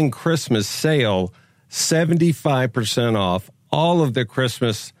everything Christmas sale, 75% off all of the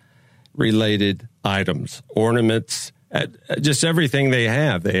Christmas-related items, ornaments, just everything they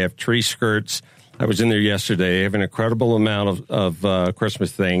have. They have tree skirts. I was in there yesterday. They have an incredible amount of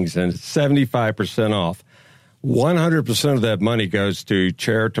Christmas things, and it's 75% off. 100% of that money goes to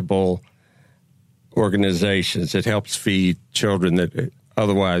charitable organizations. It helps feed children that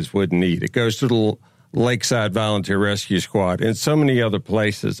otherwise wouldn't eat. It goes to the Lakeside Volunteer Rescue Squad and so many other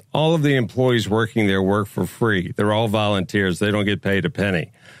places. All of the employees working there work for free. They're all volunteers. They don't get paid a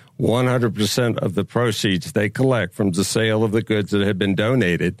penny. 100% of the proceeds they collect from the sale of the goods that have been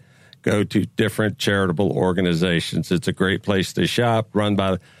donated go to different charitable organizations. It's a great place to shop, run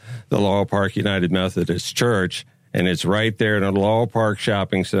by the Laurel Park United Methodist Church. And it's right there in the Laurel Park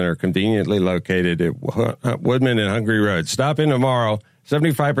Shopping Center, conveniently located at Woodman and Hungry Road. Stop in tomorrow,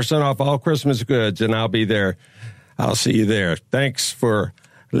 75% off all Christmas goods, and I'll be there. I'll see you there. Thanks for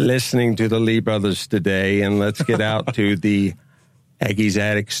listening to the Lee Brothers today, and let's get out to the Aggie's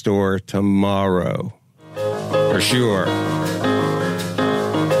Attic store tomorrow. For sure.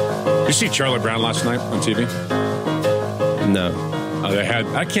 You see Charlie Brown last night on TV? No. They had.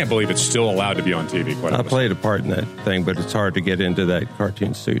 I can't believe it's still allowed to be on TV. I played a part in that thing, but it's hard to get into that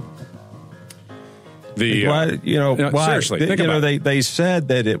cartoon suit. Why? Seriously, think about it. They said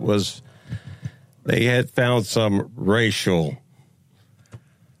that it was. They had found some racial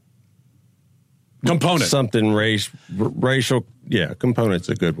component. Something racial. Yeah, component's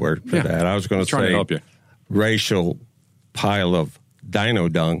a good word for that. I was going to say to help you. Racial pile of dino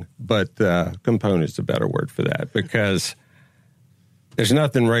dung, but component's a better word for that because. There's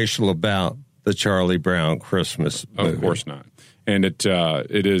nothing racial about the Charlie Brown Christmas movie. Of course not. And it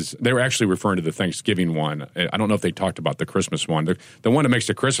is. They were actually referring to the Thanksgiving one. I don't know if they talked about the Christmas one. The one that makes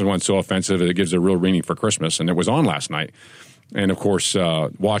the Christmas one so offensive that it gives a real meaning for Christmas. And it was on last night. And, of course,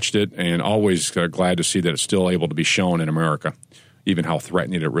 watched it and always glad to see that it's still able to be shown in America, even how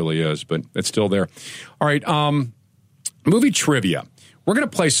threatening it really is. But it's still there. All right, movie trivia. We're going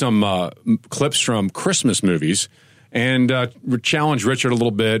to play some clips from Christmas movies. and challenge Richard a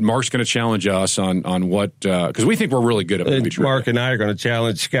little bit. Mark's going to challenge us on what, because we think we're really good at movie trivia. Mark and I are going to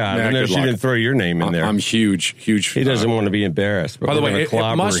challenge Scott. Yeah, I know she didn't throw your name in there. I'm huge. He doesn't want to be embarrassed. But by the way,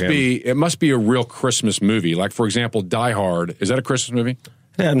 it must be a real Christmas movie. Like, for example, Die Hard. Is that a Christmas movie?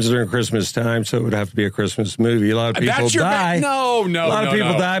 It happens during Christmas time, so it would have to be a Christmas movie. A lot of people die. No. A lot of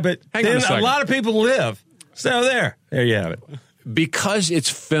people die, but then a lot of people live. So there you have it. Because it's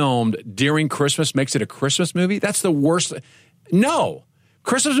filmed during Christmas makes it a Christmas movie? That's the worst. No.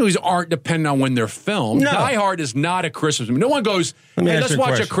 Christmas movies aren't dependent on when they're filmed. No. Die Hard is not a Christmas movie. No one goes, hey, let's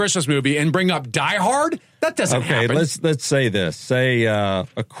watch a Christmas movie and bring up Die Hard? That doesn't happen. Okay, let's say this. Say a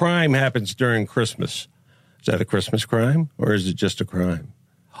crime happens during Christmas. Is that a Christmas crime, or is it just a crime?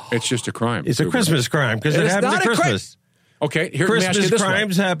 It's just a crime. It's a Christmas crime because it happened at Christmas. Okay, here, Christmas let me ask you this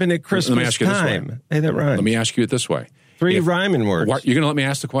crimes way. happen at Christmas time. Hey, that rhymes. Let me ask you it this way. Three rhyming words. You're going to let me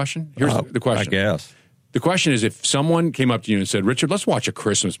ask the question? Here's the question. I guess. The question is, if someone came up to you and said, Richard, let's watch a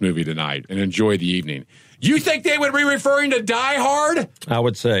Christmas movie tonight and enjoy the evening, you think they would be referring to Die Hard? I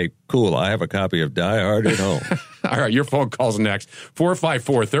would say, cool, I have a copy of Die Hard at home. All right, your phone call's next.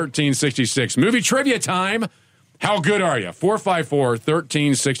 454-1366. Movie trivia time. How good are you?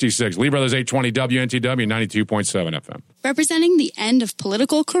 454-1366. Lee Brothers 820 WNTW 92.7 FM. Representing the end of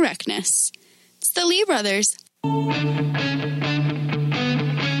political correctness. It's the Lee Brothers.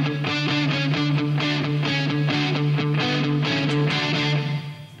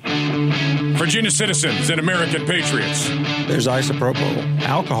 Virginia citizens and American patriots. There's isopropyl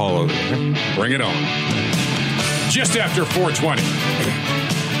alcohol over there. Bring it on. Just after 420.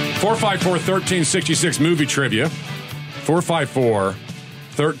 454-1366 movie trivia.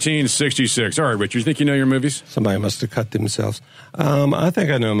 454-1366. All right, Richard, you think you know your movies? Somebody must have cut themselves. I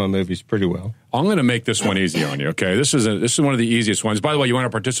think I know my movies pretty well. I'm going to make this one easy on you, okay? This is one of the easiest ones. By the way, you want to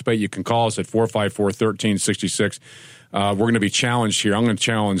participate, you can call us at 454-1366. We're going to be challenged here. I'm going to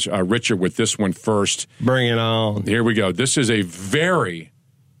challenge Richard with this one first. Bring it on. Here we go. This is a very,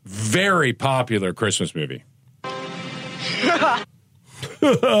 very popular Christmas movie.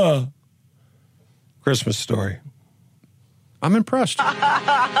 Christmas Story. I'm impressed.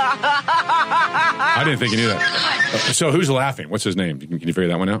 I didn't think you knew that. So who's laughing? What's his name? Can you figure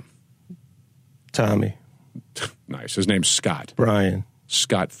that one out? Tommy. Nice. His name's Scott. Brian.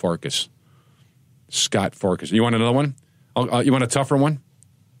 Scott Farkas. Scott Farkas. You want another one? You want a tougher one?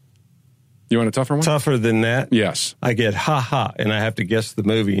 You want a tougher one? Tougher than that? Yes. I get ha-ha, and I have to guess the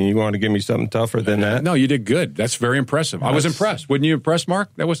movie, and you want to give me something tougher than that? No, you did good. That's very impressive. I was impressed. Wouldn't you impress, Mark?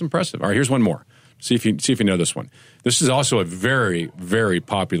 That was impressive. All right, here's one more. See if you know this one. This is also a very, very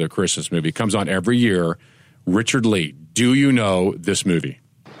popular Christmas movie. It comes on every year. Richard Lee. Do you know this movie?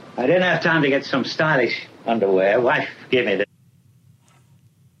 I didn't have time to get some stylish underwear. Wife gave me this.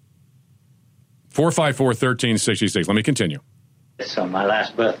 454-1366. Let me continue. It's on my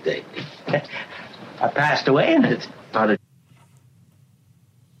last birthday. I passed away and it started.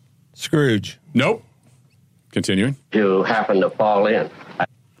 Scrooge. Nope. Continuing. You happened to fall in.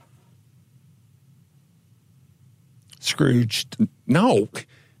 Scrooged. No.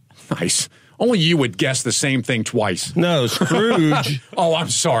 Nice. Only you would guess the same thing twice. No, Scrooge. Oh, I'm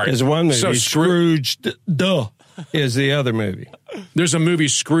sorry. Is one movie. So Scrooged is the other movie. There's a movie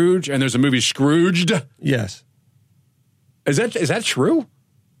Scrooge and there's a movie Scrooged. Yes. Is that true?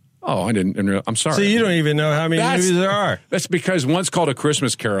 Oh, I didn't. I'm sorry. See, you don't even know how many movies there are. That's because one's called A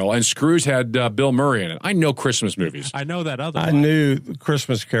Christmas Carol, and Scrooge had Bill Murray in it. I know Christmas movies. I know that other I one. knew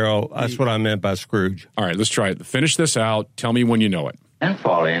Christmas Carol. That's what I meant by Scrooge. All right, let's try it. Finish this out. Tell me when you know it. And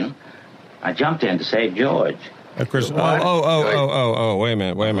fall in. I jumped in to save George. Wait a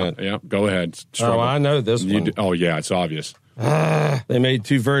minute. Yeah, go ahead. Struggle. Oh, I know this one. Oh, yeah, it's obvious. They made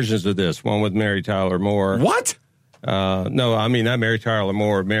two versions of this. One with Mary Tyler Moore. What? No, I mean not Mary Tyler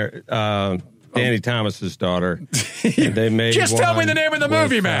Moore. Danny Thomas's daughter. They made. Just tell me the name of the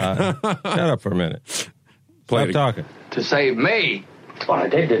movie, man. Shut up for a minute. Stop talking. To save me. That's what I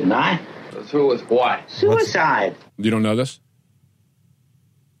did, didn't I? Through with what? Suicide. You don't know this?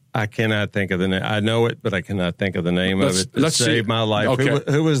 I cannot think of the name. I know it, but I cannot think of the name of it. Let's save my life. Okay.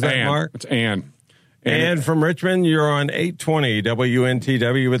 Who was that, Ann. Mark? It's Ann. Ann from Richmond. You're on 820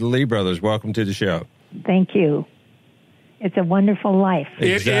 WNTW with the Lee Brothers. Welcome to the show. Thank you. It's a wonderful life.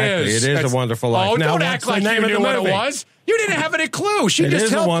 Exactly. It is a wonderful life. Oh, now, don't act like you knew what it was. You didn't have any clue. It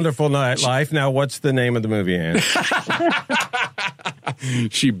is a wonderful life. Now, what's the name of the movie, Ann?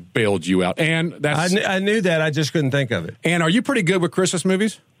 She bailed you out. Ann, I knew that. I just couldn't think of it. Ann, are you pretty good with Christmas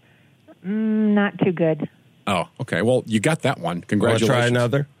movies? Not too good. Oh, okay. Well, you got that one. Congratulations. Want to try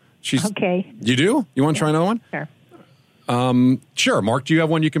another? Okay. You do? You want to try another one? Sure. Sure. Mark, do you have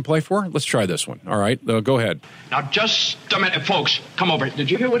one you can play for? Let's try this one. All right. Go ahead. Now, just a minute, folks. Come over.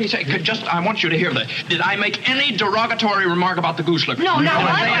 Did you hear what he said? I want you to hear that. Did I make any derogatory remark about the goose liver? No.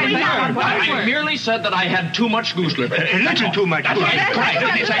 I merely said that I had too much goose liver. A little too much. All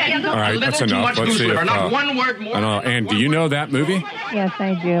right, that's enough. Let's see if, not one word more. Ann, do you know that movie? Yes,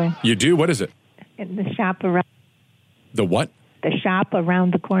 I do. You do? What is it? The Shop Around. The what? The Shop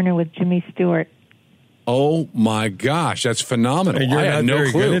Around the Corner with Jimmy Stewart. Oh, my gosh. That's phenomenal. You're I had no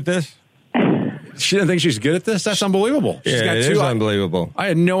clue. Good at this? She didn't think she's good at this? That's unbelievable. She's got it is unbelievable. I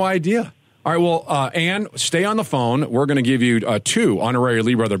had no idea. All right, well, Ann, stay on the phone. We're going to give you 2 honorary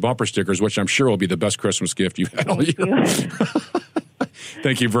Lee Brother bumper stickers, which I'm sure will be the best Christmas gift you've had all year.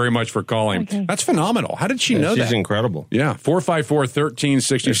 Thank you very much for calling. Okay. That's phenomenal. How did she know that? She's incredible. Yeah,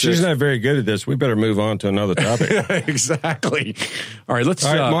 454-1366. If she's not very good at this, we better move on to another topic. Exactly. All right, let's...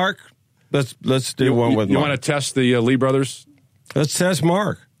 All right, Mark, let's do one with Mark. You want to test the Lee Brothers? Let's test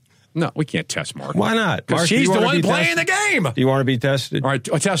Mark. No, we can't test Mark. Why not? Because she's the one playing the game. Do you want to be tested? All right,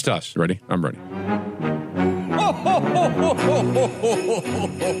 test us. Ready? I'm ready.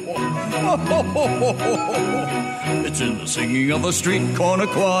 It's in the singing of a street corner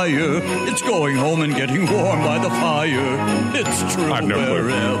choir. It's going home and getting warm by the fire. It's true. I've no clue.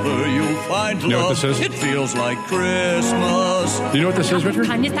 Wherever you find love, you know what this is? It feels like Christmas. Do you know what this is, Richard?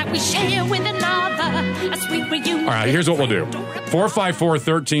 Kindness that we share with another, a sweet reunion. All right, here's what we'll do.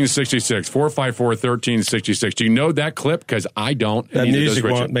 454-1366. 454-1366. Do you know that clip? Because I don't. That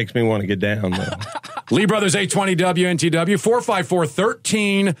music makes me want to get down, though. Lee Brothers 820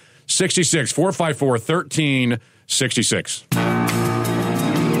 WNTW. 454-1366. 454-1366.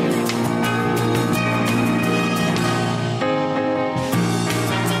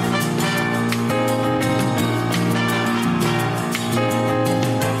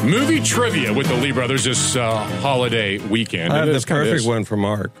 Movie trivia with the Lee Brothers this holiday weekend. I have the perfect one for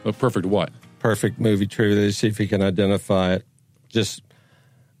Mark. A perfect what? Perfect movie trivia. Let's see if he can identify it. Just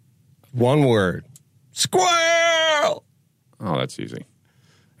one word. Squirrel! Oh, that's easy.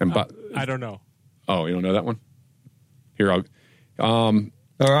 And I don't know. Oh, you don't know that one? Here, all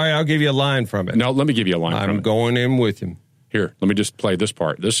right, I'll give you a line from it. No, let me give you a line from it. I'm going in with him. Here, let me just play this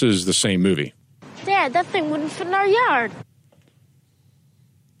part. This is the same movie. Dad, that thing wouldn't fit in our yard.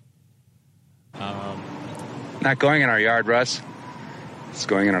 Not going in our yard, Russ. It's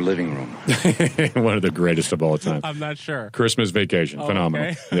going in our living room. One of the greatest of all time. I'm not sure. Christmas Vacation. Phenomenal.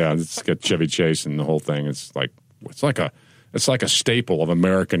 Okay. Yeah, it's got Chevy Chase and the whole thing. It's like a staple of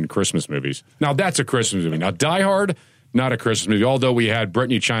American Christmas movies. Now, that's a Christmas movie. Now, Die Hard, not a Christmas movie, although we had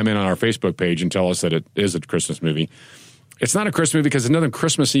Brittany chime in on our Facebook page and tell us that it is a Christmas movie. It's not a Christmas movie because there's nothing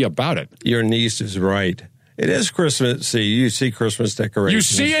Christmassy about it. Your niece is right. It is Christmassy. You see Christmas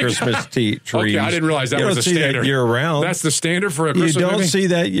decorations. You see it? Christmas trees. Okay, I didn't realize that was the standard. You don't see that year-round. That's the standard for a Christmas movie? You don't see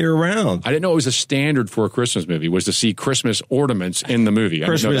that year-round. I didn't know it was a standard for a Christmas movie, was to see Christmas ornaments in the movie.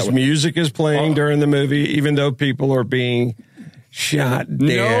 Christmas music is playing during the movie, even though people are being shot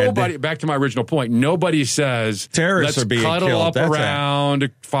dead. Nobody, back to my original point, nobody says, terrorists let's are being cuddle killed. up around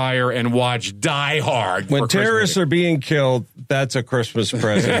fire and watch Die Hard. When terrorists are being killed, that's a Christmas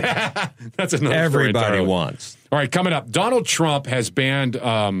present. That's another everybody wants. All right, coming up, Donald Trump has banned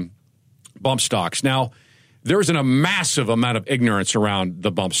bump stocks. Now, there's a massive amount of ignorance around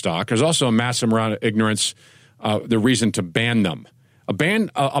the bump stock. There's also a massive amount of ignorance, the reason to ban them. A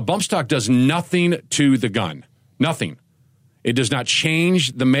bump stock does nothing to the gun. Nothing. It does not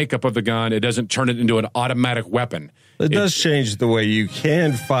change the makeup of the gun. It doesn't turn it into an automatic weapon. It does change the way you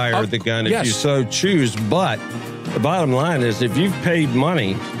can fire the gun if you so choose. But the bottom line is if you've paid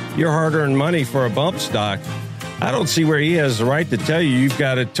money, your hard-earned money for a bump stock, I don't see where he has the right to tell you you've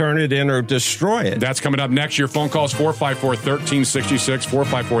got to turn it in or destroy it. That's coming up next. Your phone calls 454-1366,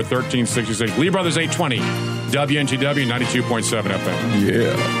 454-1366. Lee Brothers 820, WNTW 92.7 FM.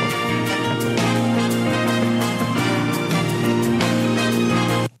 Yeah.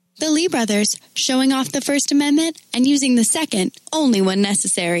 The Lee Brothers, showing off the First Amendment and using the Second only when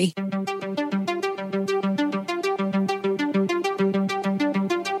necessary.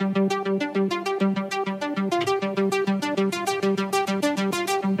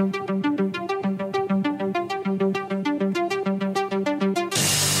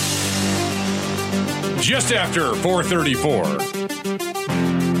 Just after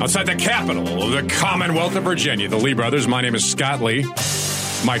 4:34, outside the capital of the Commonwealth of Virginia, the Lee Brothers. My name is Scott Lee.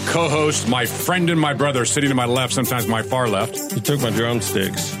 My co-host, my friend and my brother, sitting to my left, sometimes my far left. You took my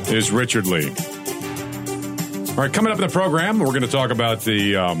drumsticks. Is Richard Lee. All right, coming up in the program, we're going to talk about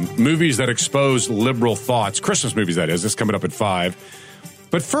the movies that expose liberal thoughts. Christmas movies, that is. This is coming up at 5.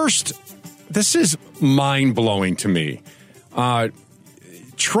 But first, this is mind-blowing to me.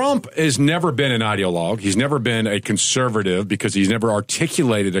 Trump has never been an ideologue. He's never been a conservative because he's never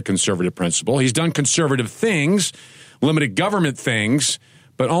articulated a conservative principle. He's done conservative things, limited government things,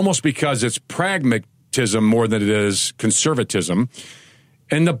 but almost because it's pragmatism more than it is conservatism.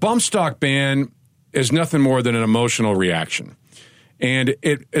 And the bump stock ban is nothing more than an emotional reaction. And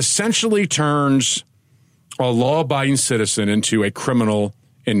it essentially turns a law-abiding citizen into a criminal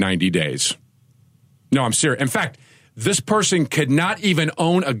in 90 days. No, I'm serious. In fact, this person could not even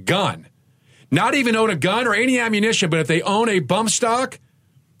own a gun. Not even own a gun or any ammunition, but if they own a bump stock,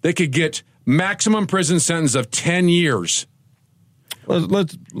 they could get maximum prison sentence of 10 years. Well,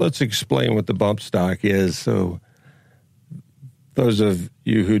 let's explain what the bump stock is. So those of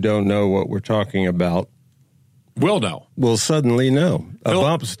you who don't know what we're talking about will suddenly know.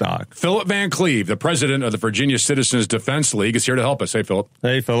 Bump stock. Philip Van Cleave, the president of the Virginia Citizens Defense League, is here to help us. Hey, Philip.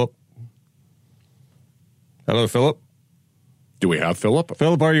 Hey, Philip. Hello, Philip. Do we have Philip?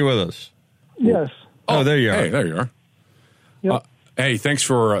 Philip, are you with us? Yes. Oh, there you are. Hey, there you are. Yep. Hey, thanks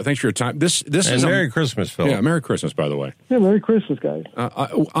for your time. This is Merry Christmas, Philip. Yeah, Merry Christmas, by the way. Yeah, Merry Christmas, guys.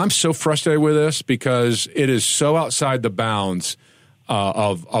 I'm so frustrated with this because it is so outside the bounds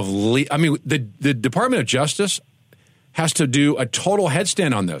the Department of Justice has to do a total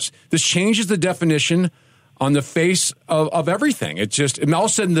headstand on this. This changes the definition on the face of everything. It's just, and all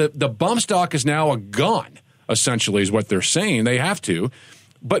of a sudden the bump stock is now a gun, essentially, is what they're saying. They have to.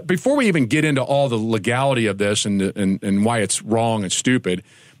 But before we even get into all the legality of this and why it's wrong and stupid,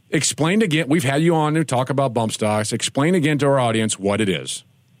 explain again, we've had you on to talk about bump stocks. Explain again to our audience what it is.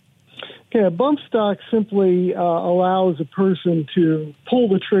 Okay, a bump stock simply allows a person to pull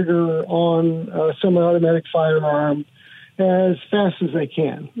the trigger on a semi-automatic firearm as fast as they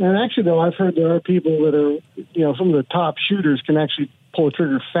can. And actually, though, I've heard there are people that are, some of the top shooters can actually pull a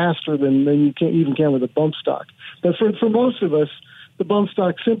trigger faster than you can with a bump stock. But for most of us, the bump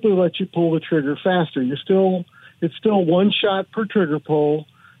stock simply lets you pull the trigger faster. It's still one shot per trigger pull,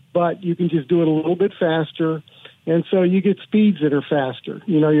 but you can just do it a little bit faster. And so you get speeds that are faster.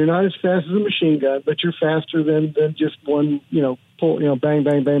 You're not as fast as a machine gun, but you're faster than just one, pull, bang,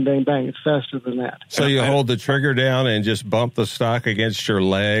 bang, bang, bang, bang. It's faster than that. So you hold the trigger down and just bump the stock against your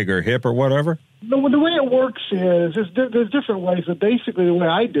leg or hip or whatever? The way it works is there's different ways, but basically the way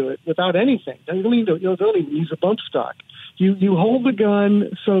I do it, without anything, you don't even use a bump stock. You hold the gun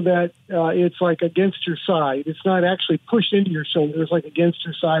so that it's like against your side. It's not actually pushed into your shoulder. It's like against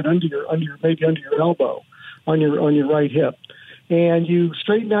your side, under your elbow, on your right hip. And you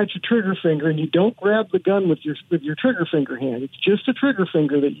straighten out your trigger finger, and you don't grab the gun with your trigger finger hand. It's just a trigger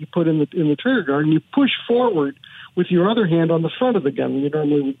finger that you put in the trigger guard, and you push forward with your other hand on the front of the gun. When you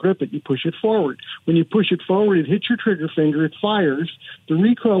normally would grip it, you push it forward. When you push it forward, it hits your trigger finger, it fires. The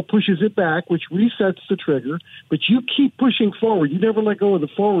recoil pushes it back, which resets the trigger, but you keep pushing forward. You never let go of the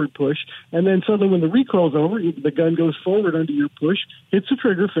forward push, and then suddenly when the recoil's over, the gun goes forward under your push, hits the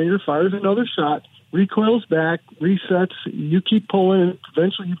trigger finger, fires another shot, recoils back, resets, you keep pulling, and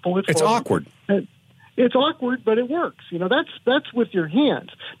eventually you pull it forward. It's awkward. It's awkward, but it works. That's with your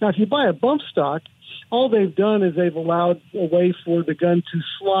hands. Now, if you buy a bump stock, all they've done is they've allowed a way for the gun to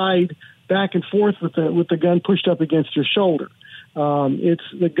slide back and forth with the gun pushed up against your shoulder. It's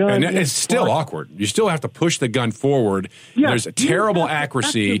the gun. And it's still awkward. You still have to push the gun forward. Yeah, there's a terrible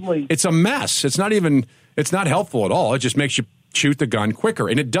accuracy. Actively. It's a mess. It's not helpful at all. It just makes you shoot the gun quicker.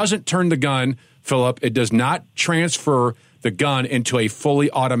 And it doesn't turn the gun, Philip, it does not transfer the gun into a fully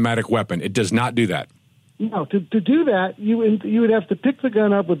automatic weapon. It does not do that. No, to do that, you would have to pick the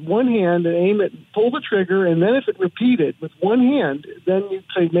gun up with one hand and aim it, pull the trigger, and then if it repeated with one hand, then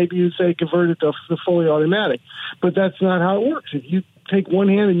you'd say convert it to fully automatic. But that's not how it works. If you take one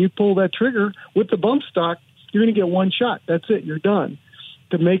hand and you pull that trigger with the bump stock, you're going to get one shot. That's it. You're done.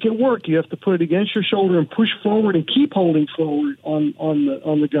 To make it work, you have to put it against your shoulder and push forward and keep holding forward on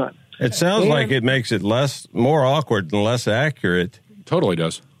the gun. It sounds like it makes it more awkward and less accurate. Totally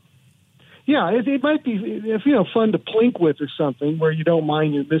does. Yeah, it might be fun to plink with or something where you don't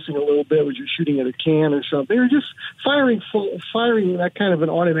mind you're missing a little bit when you're shooting at a can or something. Or just firing that kind of an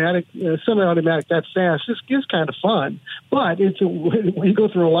automatic, semi-automatic that fast just is kind of fun. But when you go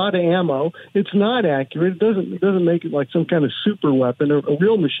through a lot of ammo, it's not accurate. It doesn't make it like some kind of super weapon. Or a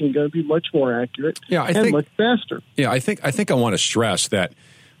real machine gun would be much more accurate and much faster. Yeah, I think I want to stress that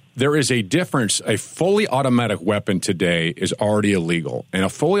there is a difference. A fully automatic weapon today is already illegal. And a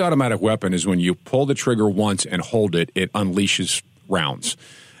fully automatic weapon is when you pull the trigger once and hold it, it unleashes rounds.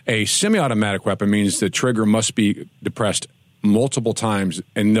 A semi-automatic weapon means the trigger must be depressed multiple times,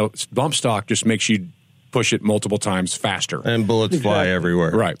 and the bump stock just makes you push it multiple times faster. And bullets fly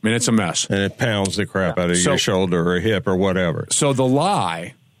everywhere. Right. I mean, it's a mess. And it pounds the crap out of your shoulder or hip or whatever. So the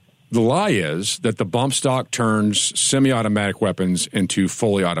lie is that the bump stock turns semi-automatic weapons into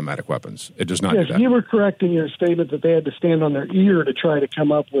fully automatic weapons. It does not do that. You were correct in your statement that they had to stand on their ear to try to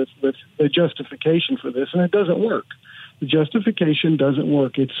come up with the justification for this, and it doesn't work. The justification doesn't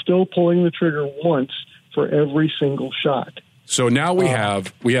work. It's still pulling the trigger once for every single shot. So now we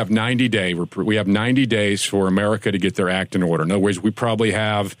have 90 days for America to get their act in order. In other words, we probably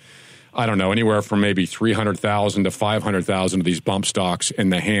have, I don't know, anywhere from maybe 300,000 to 500,000 of these bump stocks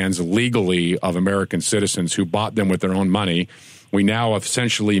in the hands legally of American citizens who bought them with their own money. We now have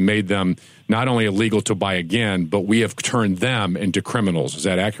essentially made them not only illegal to buy again, but we have turned them into criminals. Is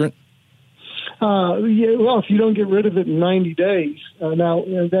that accurate? Well, if you don't get rid of it in 90 days,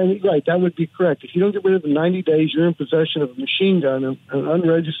 that would be correct. If you don't get rid of it in 90 days, you're in possession of a machine gun, an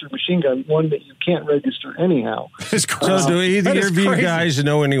unregistered machine gun, one that you can't register anyhow. So do either of you guys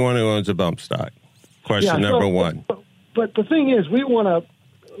know anyone who owns a bump stock? Question number one. But the thing is, we want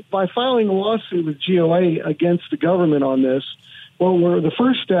to, by filing a lawsuit with GOA against the government on this, the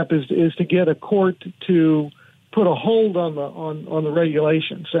first step is to get a court to put a hold on the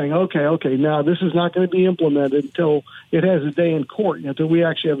regulation, saying, okay, now this is not going to be implemented until it has a day in court, until we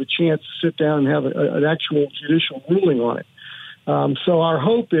actually have a chance to sit down and have an actual judicial ruling on it. So our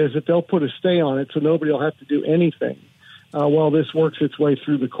hope is that they'll put a stay on it so nobody will have to do anything while this works its way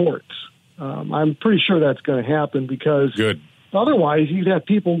through the courts. I'm pretty sure that's going to happen because otherwise you'd have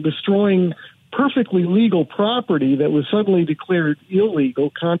people destroying perfectly legal property that was suddenly declared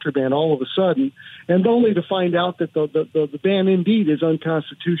illegal, contraband all of a sudden, and only to find out that the ban indeed is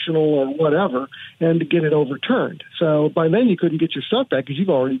unconstitutional or whatever, and to get it overturned. So by then you couldn't get your stuff back because you've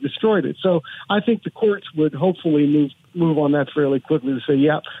already destroyed it. So I think the courts would hopefully move on that fairly quickly to say,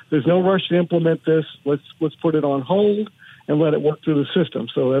 yeah, there's no rush to implement this. Let's put it on hold and let it work through the system.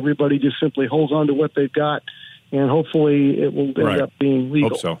 So everybody just simply holds on to what they've got. And hopefully it will end up being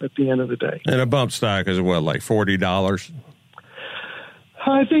legal at the end of the day. And a bump stock is what, like $40?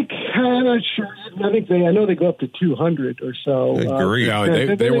 I think, I'm not sure. I know they go up to $200 or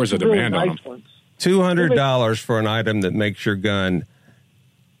so. There was a demand on them. $200 for an item that makes your gun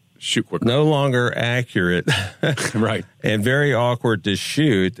shoot quicker, no longer accurate, right, and very awkward to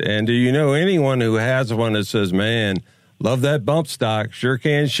shoot. And do you know anyone who has one that says, "Man, love that bump stock. Sure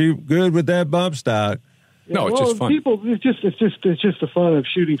can shoot good with that bump stock." No, it's just fun. It's just the fun of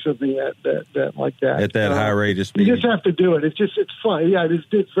shooting something that like that at that high rate of speed. You just have to do it. It's fun. Yeah,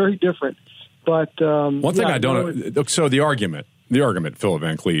 it's very different. But one thing I don't. So the argument, Philip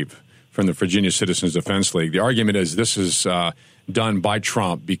Van Cleave from the Virginia Citizens Defense League, the argument is this is done by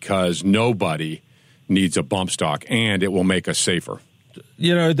Trump because nobody needs a bump stock and it will make us safer.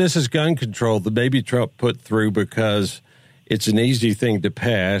 You know, this is gun control that maybe Trump put through because it's an easy thing to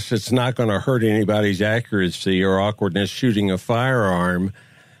pass. It's not going to hurt anybody's accuracy or awkwardness shooting a firearm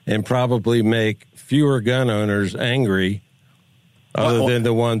and probably make fewer gun owners angry other than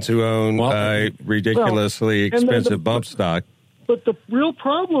the ones who own ridiculously expensive bump stock. But the real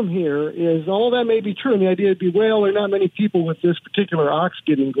problem here is all that may be true, and the idea would be, well, there are not many people with this particular ox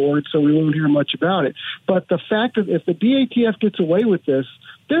getting gored, so we won't hear much about it. But the fact that if the DATF gets away with this,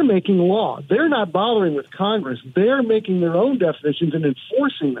 they're making law. They're not bothering with Congress. They're making their own definitions and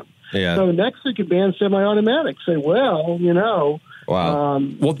enforcing them. Yeah. So next they could ban semi-automatic. Say, well, you know. Wow.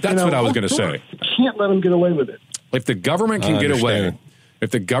 Well, that's what I was going to say. You can't let them get away with it. If the government can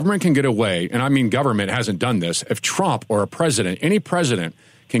get away, and I mean government hasn't done this, if Trump or any president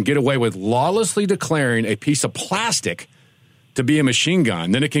can get away with lawlessly declaring a piece of plastic to be a machine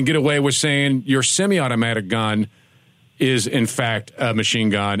gun, then it can get away with saying your semi-automatic gun is, in fact, a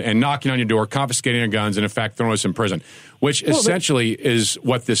machine gun and knocking on your door, confiscating your guns, and, in fact, throwing us in prison, which essentially is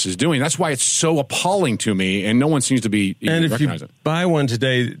what this is doing. That's why it's so appalling to me, and no one seems to be recognizing it. If you buy one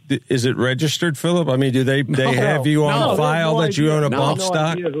today, is it registered, Philip? I mean, do they have you on file that you own a bump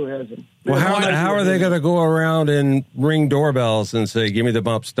stock? Who has them. Well, how are they going to go around and ring doorbells and say, give me the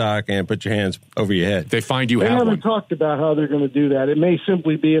bump stock and put your hands over your head? They find you They have one. haven't talked about how they're going to do that. It may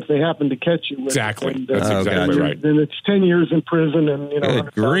simply be if they happen to catch you with exactly. it. And, that's exactly right. Then it's 10 years in prison and,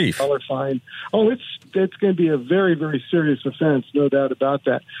 $100,000 fine. Oh, it's going to be a very, very serious offense, no doubt about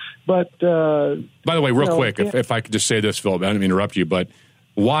that. But by the way, real quick, if I could just say this, Philip, I didn't mean to interrupt you, but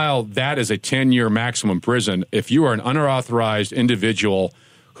while that is a 10-year maximum prison, if you are an unauthorized individual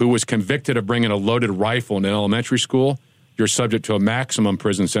who was convicted of bringing a loaded rifle in elementary school, you're subject to a maximum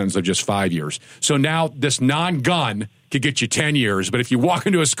prison sentence of just 5 years. So now this non-gun could get you 10 years, but if you walk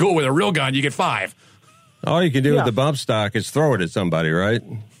into a school with a real gun, you get 5. All you can do with the bump stock is throw it at somebody, right?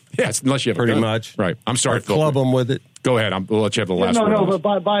 Yes, unless you have pretty a gun. much. Right. I'm sorry, Or club them with it. Go ahead. We'll let you have the last word. No,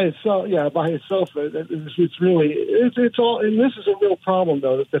 but by itself, it's really it's all. And this is a real problem,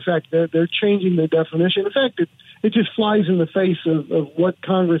 though. The fact that they're changing the definition. In fact, it just flies in the face of what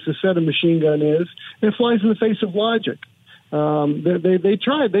Congress has said a machine gun is. And it flies in the face of logic. They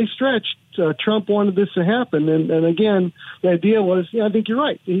tried. They stretched. Trump wanted this to happen, and again, the idea was, I think you're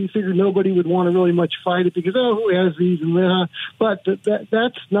right. He figured nobody would want to really much fight it because, who has these? But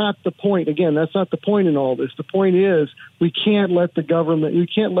that's not the point. Again, that's not the point in all this. The point is we can't let the government, we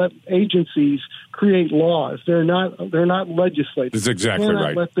can't let agencies create laws. They're not legislators. That's exactly right. We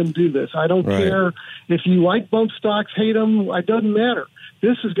cannot let them do this. I don't care if you like bump stocks, hate them. It doesn't matter.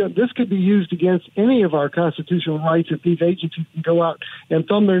 This could be used against any of our constitutional rights if these agencies can go out and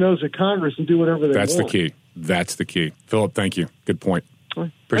thumb their nose at Congress and do whatever they want. That's the key. That's the key. Philip, thank you. Good point.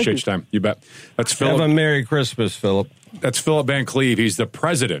 Appreciate your time. You bet. That's Philip. Have a Merry Christmas, Philip. That's Philip Van Cleave. He's the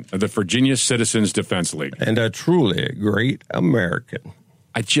president of the Virginia Citizens Defense League. And a truly great American.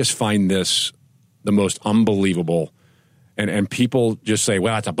 I just find this the most unbelievable. And people just say,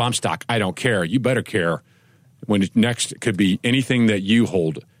 well, it's a bump stock. I don't care. You better care. When next it could be anything that you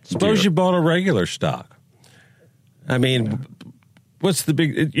hold. Suppose you bought a regular stock. I mean, what's the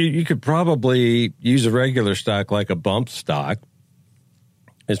big? You could probably use a regular stock like a bump stock.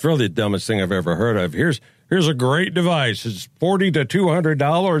 It's really the dumbest thing I've ever heard of. Here's a great device. It's $40 to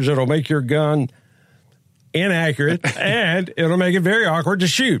 $200. It'll make your gun inaccurate and it'll make it very awkward to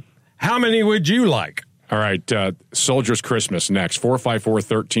shoot. How many would you like? All right, Soldier's Christmas next.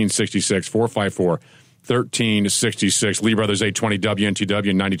 454-1366. 454-1366. Lee Brothers 820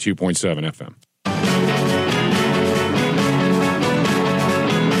 WNTW 92.7 FM.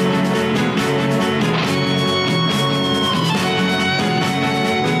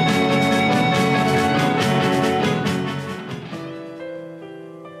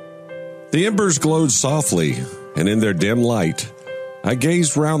 The embers glowed softly, and in their dim light, I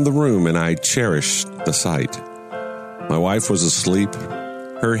gazed round the room and I cherished the sight. My wife was asleep,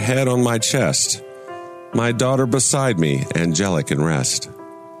 her head on my chest, my daughter beside me, angelic in rest.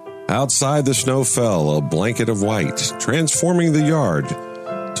 Outside the snow fell, a blanket of white, transforming the yard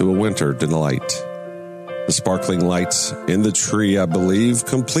to a winter delight. The sparkling lights in the tree, I believe,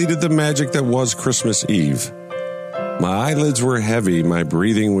 completed the magic that was Christmas Eve. My eyelids were heavy, my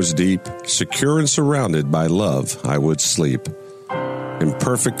breathing was deep, secure and surrounded by love, I would sleep. In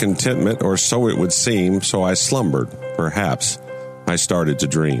perfect contentment, or so it would seem, so I slumbered. Perhaps I started to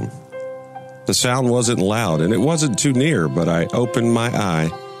dream. The sound wasn't loud, and it wasn't too near, but I opened my eye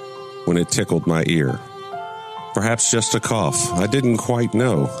when it tickled my ear. Perhaps just a cough, I didn't quite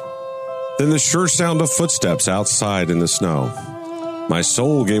know. Then the sure sound of footsteps outside in the snow. My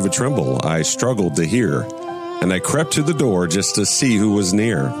soul gave a tremble, I struggled to hear, and I crept to the door just to see who was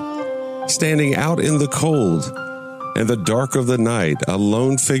near. Standing out in the cold and the dark of the night, a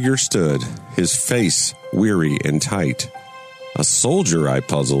lone figure stood, his face weary and tight. A soldier, I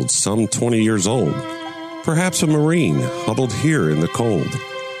puzzled, some 20 years old. Perhaps a Marine, huddled here in the cold.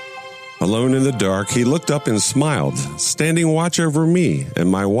 Alone in the dark, he looked up and smiled, standing watch over me and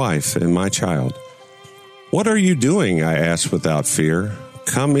my wife and my child. "What are you doing?" I asked without fear.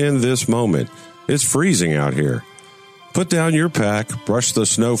 "Come in this moment. It's freezing out here. Put down your pack, brush the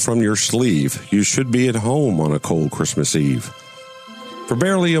snow from your sleeve. You should be at home on a cold Christmas Eve." For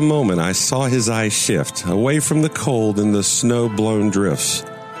barely a moment, I saw his eyes shift away from the cold and the snow-blown drifts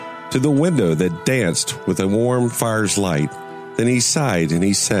to the window that danced with a warm fire's light. Then he sighed and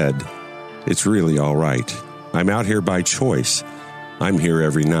he said, "It's really all right. I'm out here by choice. I'm here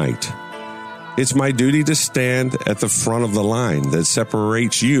every night. It's my duty to stand at the front of the line that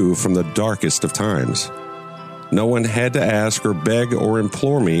separates you from the darkest of times. No one had to ask or beg or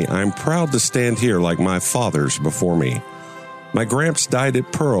implore me. I'm proud to stand here like my fathers before me. My Gramps died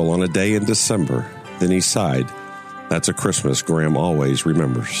at Pearl on a day in December." Then he sighed. "That's a Christmas Gram always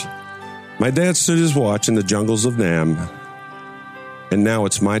remembers. My dad stood his watch in the jungles of Nam, and now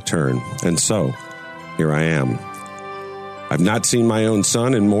it's my turn, and so here I am. I've not seen my own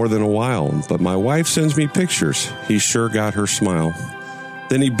son in more than a while, but my wife sends me pictures. He sure got her smile."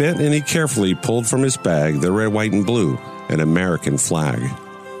 Then he bent and he carefully pulled from his bag the red, white, and blue, an American flag.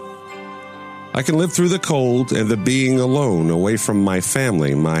 "I can live through the cold and the being alone, away from my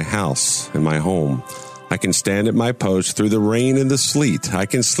family, my house, and my home. I can stand at my post through the rain and the sleet. I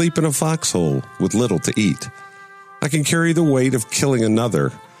can sleep in a foxhole with little to eat. I can carry the weight of killing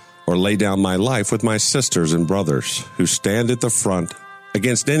another, or lay down my life with my sisters and brothers who stand at the front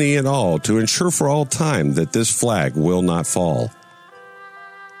against any and all to ensure for all time that this flag will not fall.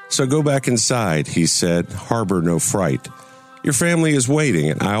 So go back inside," he said, "harbor no fright. Your family is waiting,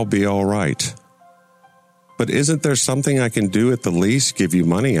 and I'll be all right. But isn't there something I can do at the least? Give you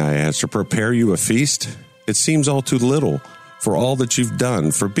money, I asked, or prepare you a feast? It seems all too little for all that you've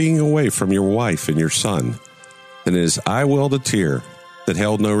done, for being away from your wife and your son. Then it is I willed a tear that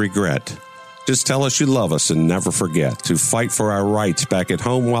held no regret. Just tell us you love us and never forget to fight for our rights back at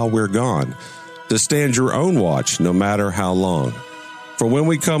home while we're gone, to stand your own watch no matter how long. For when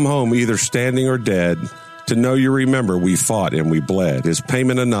we come home, either standing or dead, to know you remember we fought and we bled is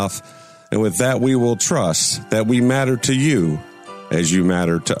payment enough, and with that we will trust that we matter to you as you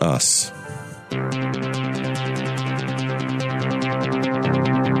matter to us.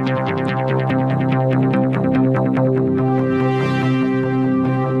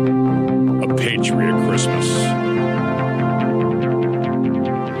 A Patriot Christmas.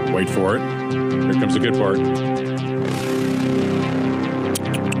 Wait for it. Here comes the good part.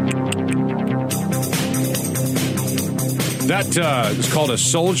 That is called A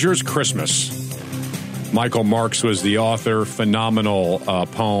Soldier's Christmas. Michael Marks was the author. Phenomenal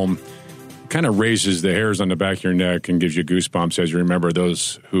poem. Kind of raises the hairs on the back of your neck and gives you goosebumps as you remember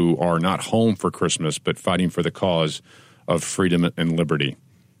those who are not home for Christmas but fighting for the cause of freedom and liberty.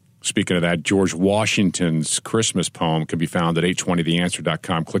 Speaking of that, George Washington's Christmas poem can be found at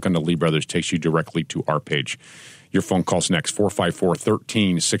 820theanswer.com. Click on the Lee Brothers. Takes you directly to our page. Your phone call's next,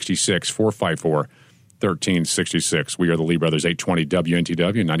 454-1366, 454-1366. We are the Lee Brothers, 820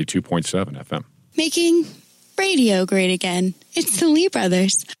 WNTW, 92.7 FM. Making radio great again. It's the Lee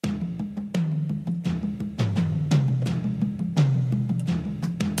Brothers.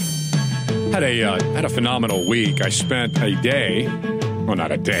 Had a phenomenal week. I spent a day, well,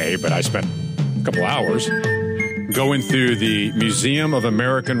 not a day, but I spent a couple hours going through the Museum of the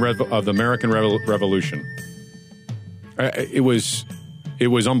American Revolution. It was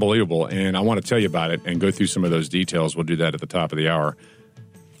unbelievable, and I want to tell you about it and go through some of those details. We'll do that at the top of the hour.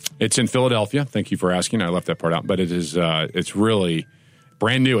 It's in Philadelphia. Thank you for asking. I left that part out, but it's really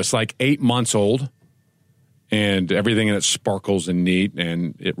brand new. It's like 8 months old, and everything in it sparkles and neat,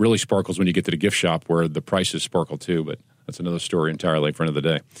 and it really sparkles when you get to the gift shop where the prices sparkle too, but that's another story entirely for another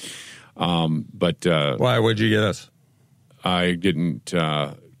day. Why would you get us? I couldn't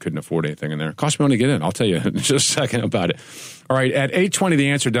afford anything in there. It cost me money to get in. I'll tell you in just a second about it. All right, at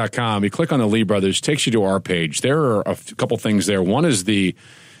 820theanswer.com, you click on the Lee Brothers, takes you to our page. There are a couple things there. One is the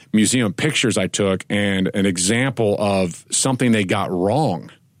museum pictures I took and an example of something they got wrong.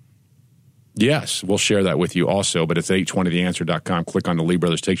 Yes, we'll share that with you also, but it's 820theanswer.com. Click on the Lee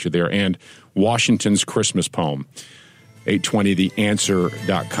Brothers, takes you there. And Washington's Christmas poem,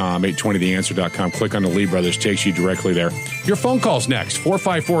 820theanswer.com, 820theanswer.com. Click on the Lee Brothers, takes you directly there. Your phone call's next,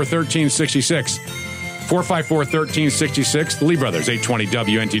 454-1366. 454-1366. The Lee Brothers, 820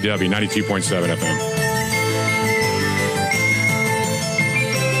 WNTW, 92.7 FM.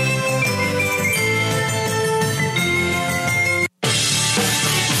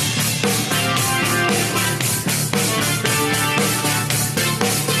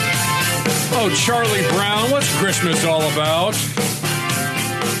 Oh, Charlie Brown, what's Christmas all about?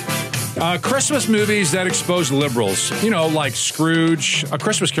 Christmas movies that expose liberals, like Scrooge. A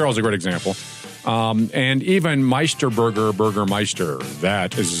Christmas Carol is a great example. And even Burgermeister,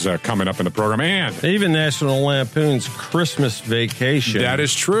 that is coming up in the program. And even National Lampoon's Christmas Vacation. That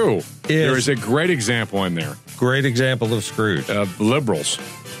is true. There is a great example in there. Great example of Scrooge. Of liberals.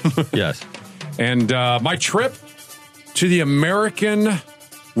 Yes. And my trip to the American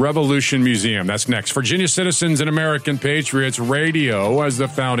Revolution Museum. That's next. Virginia Citizens and American Patriots Radio as the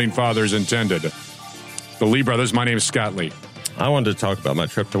Founding Fathers intended. The Lee Brothers. My name is Scott Lee. I wanted to talk about my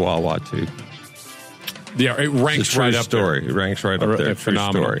trip to Wawa, too. Yeah, it ranks right up story. there. It ranks right up there.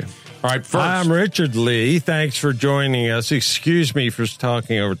 Phenomenal. Story. All right, first. I'm Richard Lee. Thanks for joining us. Excuse me for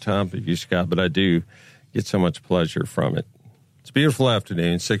talking over top of you, Scott, but I do get so much pleasure from it. It's a beautiful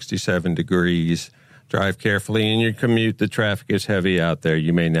afternoon, 67 degrees. Drive carefully in your commute. The traffic is heavy out there.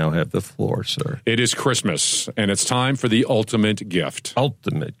 You may now have the floor, sir. It is Christmas, and it's time for the ultimate gift.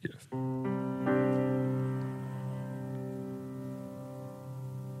 Ultimate gift.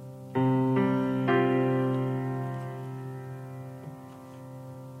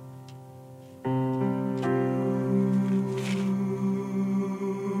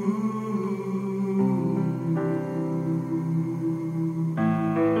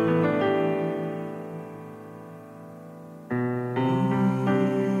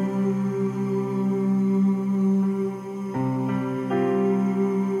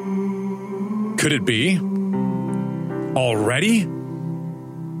 Could it be? Already?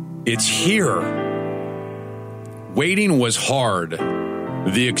 It's here. Waiting was hard.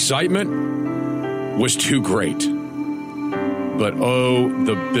 The excitement was too great. But oh,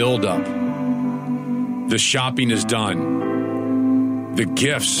 the buildup. The shopping is done. The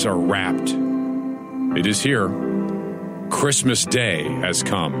gifts are wrapped. It is here. Christmas Day has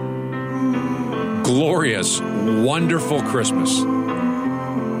come. Glorious, wonderful Christmas.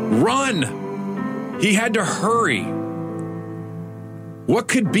 Run! He had to hurry. What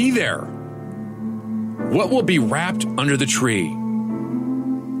could be there? What will be wrapped under the tree?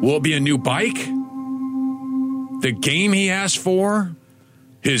 Will it be a new bike? The game he asked for?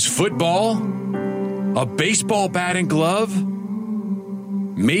 His football? A baseball bat and glove?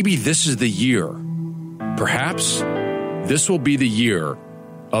 Maybe this is the year. Perhaps this will be the year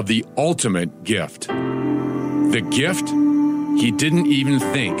of the ultimate gift. The gift he didn't even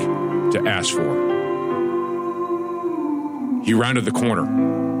think to ask for. He rounded the corner,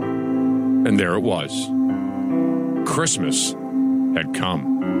 and there it was. Christmas had come.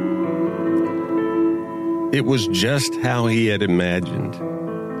 It was just how he had imagined.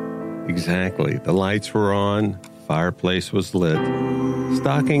 Exactly. The lights were on, fireplace was lit,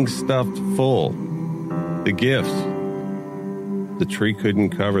 stockings stuffed full. The gifts, the tree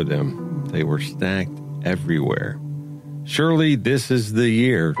couldn't cover them. They were stacked everywhere. Surely this is the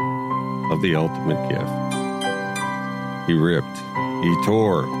year of the ultimate gift. He ripped, he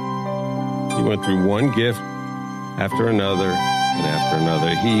tore, he went through one gift after another and after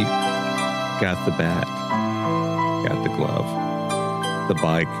another. He got the bat, got the glove, the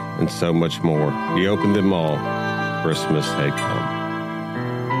bike, and so much more. He opened them all. Christmas had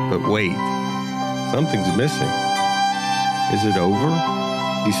come. But wait, something's missing. Is it over?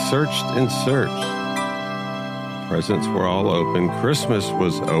 He searched and searched. Presents were all open. Christmas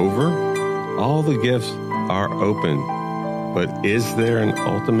was over. All the gifts are open. But is there an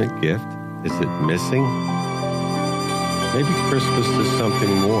ultimate gift? Is it missing? Maybe Christmas is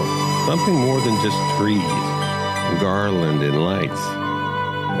something more than just trees and garland and lights,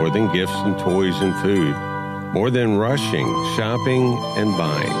 more than gifts and toys and food, more than rushing, shopping, and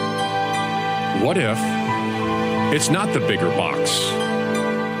buying. What if it's not the bigger box,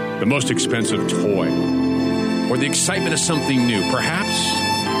 the most expensive toy, or the excitement of something new? Perhaps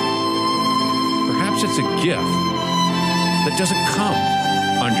it's a gift that doesn't come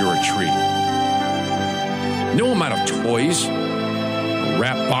under a tree. No amount of toys or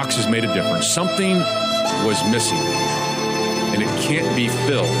wrapped boxes made a difference. Something was missing, and it can't be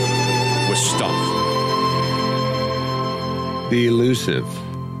filled with stuff. The elusive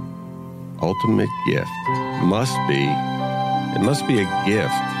ultimate gift must be a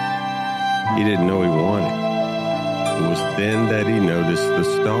gift he didn't know he wanted. It was then that he noticed the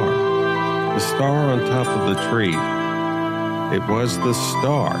star on top of the tree. It was the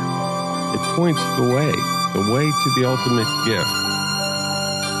star. It points the way to the ultimate gift.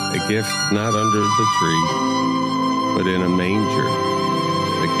 A gift not under the tree, but in a manger.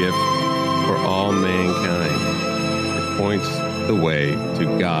 A gift for all mankind. It points the way to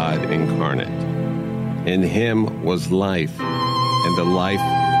God incarnate. In him was life, and the life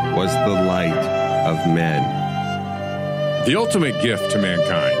was the light of men. The ultimate gift to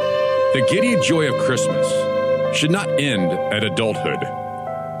mankind, the giddy joy of Christmas, should not end at adulthood.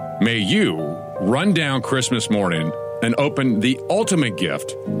 May you run down Christmas morning and open the ultimate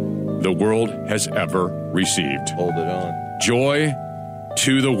gift the world has ever received. Hold it on. Joy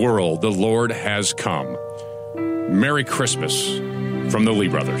to the world, the Lord has come. Merry Christmas from the Lee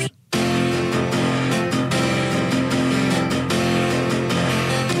Brothers.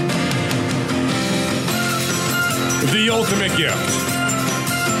 The ultimate gift.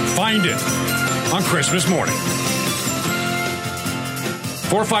 Find it on Christmas morning.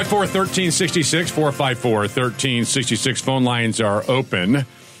 454-1366, 454-1366. Phone lines are open.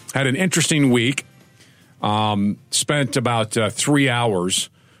 Had an interesting week. Spent about 3 hours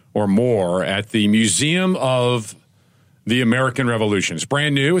or more at the Museum of the American Revolution. It's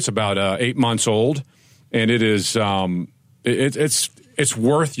brand new. It's about 8 months old, and it is it's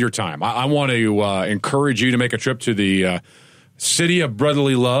worth your time. I want to encourage you to make a trip to the City of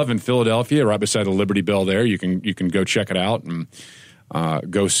Brotherly Love in Philadelphia, right beside the Liberty Bell. There, you can go check it out and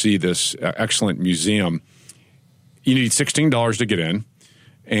go see this excellent museum. You need $16 to get in,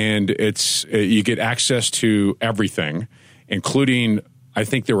 and you get access to everything, including, I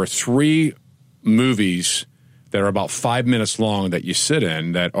think there were 3 movies that are about 5 minutes long that you sit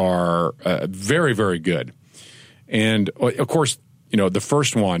in that are very, very good. And, of course, the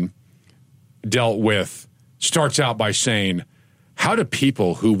first one starts out by saying, how do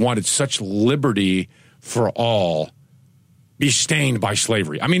people who wanted such liberty for all be stained by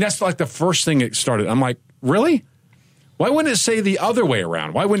slavery? I mean, that's like the first thing it started. I'm like, really? Why wouldn't it say the other way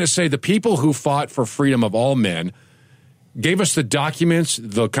around? Why wouldn't it say the people who fought for freedom of all men gave us the documents,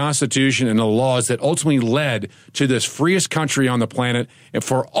 the Constitution, and the laws that ultimately led to this freest country on the planet and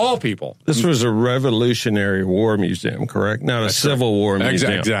for all people. This was a Revolutionary War Museum, correct? Not a Civil War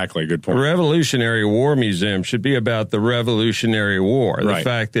Museum. Exactly. Good point. A Revolutionary War Museum should be about the Revolutionary War, the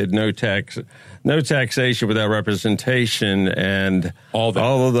fact that no taxation without representation, and all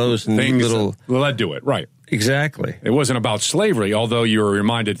of those things little that led to it. Right. Exactly. It wasn't about slavery, although you were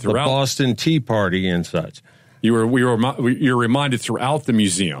reminded throughout the Boston Tea Party and such. You're reminded throughout the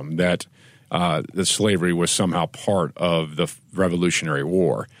museum that that slavery was somehow part of the Revolutionary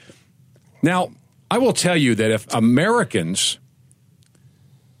War. Now, I will tell you that if Americans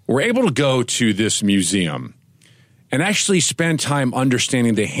were able to go to this museum and actually spend time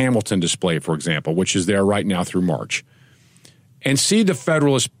understanding the Hamilton display, for example, which is there right now through March, and see the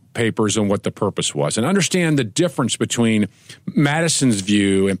Federalist Papers and what the purpose was, and understand the difference between Madison's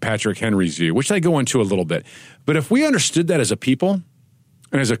view and Patrick Henry's view, which I go into a little bit. But if we understood that as a people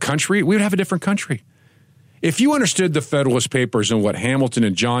and as a country, we would have a different country. If you understood the Federalist Papers and what Hamilton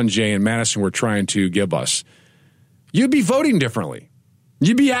and John Jay and Madison were trying to give us, you'd be voting differently.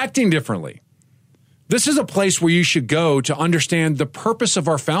 You'd be acting differently. This is a place where you should go to understand the purpose of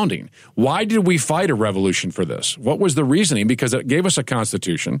our founding. Why did we fight a revolution for this? What was the reasoning? Because it gave us a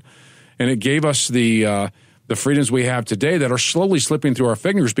constitution, and it gave us the freedoms we have today that are slowly slipping through our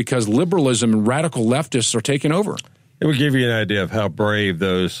fingers because liberalism and radical leftists are taking over. It would give you an idea of how brave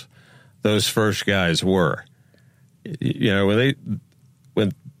those first guys were. You know,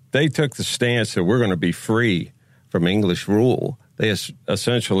 when they took the stance that we're going to be free from English rule, they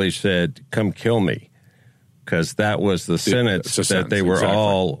essentially said, "Come kill me." Because that was the sentence that they were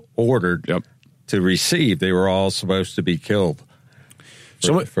all ordered to receive. They were all supposed to be killed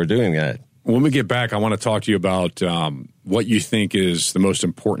for doing that. When we get back, I want to talk to you about what you think is the most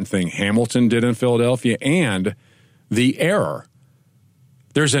important thing Hamilton did in Philadelphia and the error.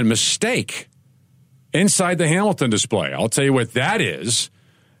 There's a mistake inside the Hamilton display. I'll tell you what that is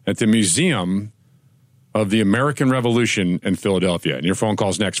at the Museum of the American Revolution in Philadelphia. And your phone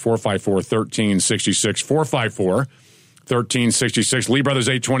call's next, 454-1366, 454-1366. Lee Brothers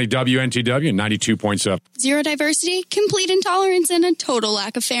 820 WNTW, 92.7. Zero diversity, complete intolerance, and a total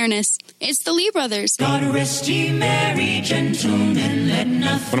lack of fairness. It's the Lee Brothers. God rest ye merry gentlemen, let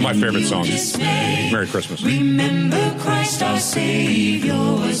nothing one of my favorite songs. Dismay. Merry Christmas. Remember Christ our Savior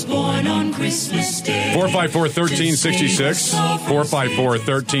was born on Christmas Day. 454-1366,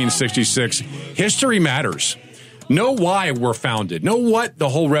 454-1366. History matters. Know why we're founded. Know what the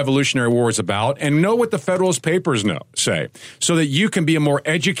whole Revolutionary War is about, and know what the Federalist Papers say, so that you can be a more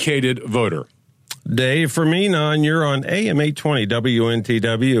educated voter. Dave, for me, you're on AM 820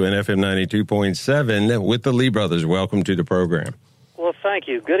 WNTW and FM 92.7 with the Lee Brothers. Welcome to the program. Well, thank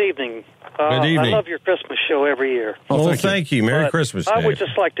you. Good evening. Good evening. I love your Christmas show every year. Well, thank you. Merry Christmas, Dave. I would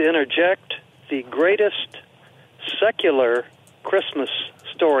just like to interject the greatest secular Christmas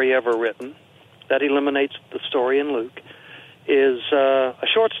story ever written, that eliminates the story in Luke, is a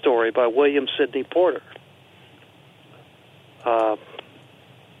short story by William Sidney Porter.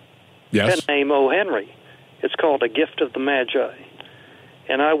 Yes. Pen name O. Henry. It's called A Gift of the Magi.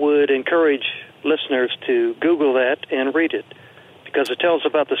 And I would encourage listeners to Google that and read it, because it tells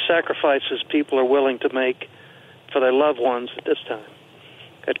about the sacrifices people are willing to make for their loved ones at this time,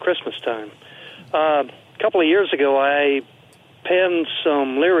 at Christmas time. A couple of years ago, I penned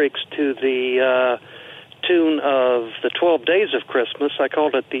some lyrics to the tune of the 12 Days of Christmas. I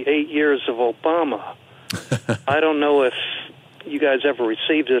called it the 8 Years of Obama. I don't know if you guys ever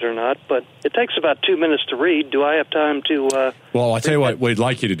received it or not, but it takes about 2 minutes to read. Do I have time to... Well, I'll tell you what we'd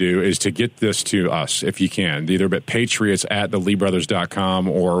like you to do is to get this to us, if you can, either at patriots@theleebrothers.com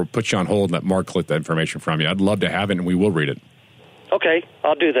or put you on hold and let Mark collect that information from you. I'd love to have it, and we will read it. Okay,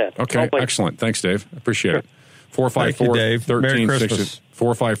 I'll do that. Okay, excellent. Thanks, Dave. Appreciate it. 454-1366.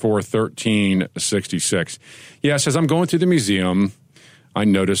 454-1366. Yes, as I'm going through the museum, I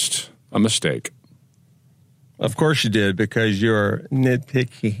noticed a mistake. Of course you did, because you're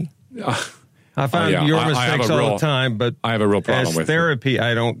nitpicky. I find your mistakes all the time, but I have a real problem as with therapy,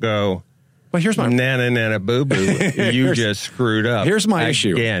 I don't go, well, here's my nana boo-boo. You just screwed up. Here's my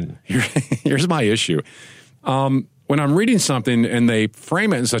issue. Here's my issue. When I'm reading something and they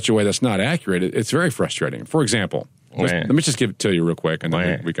frame it in such a way that's not accurate, it's very frustrating. For example, let me just give it to you real quick, and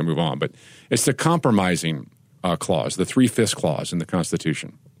then we can move on. But it's the compromising clause, the 3/5 clause in the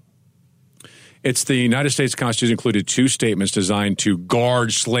Constitution. It's the United States Constitution included two statements designed to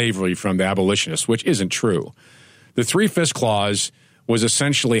guard slavery from the abolitionists, which isn't true. The 3/5 clause was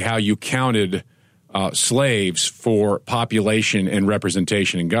essentially how you counted slaves for population and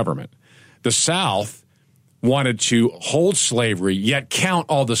representation in government. The South wanted to hold slavery, yet count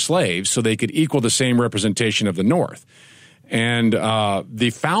all the slaves so they could equal the same representation of the North. And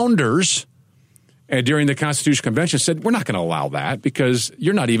the founders during the Constitutional Convention said, we're not going to allow that because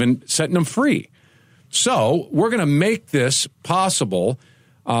you're not even setting them free. So we're going to make this possible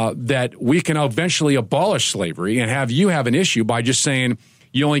that we can eventually abolish slavery and have you have an issue by just saying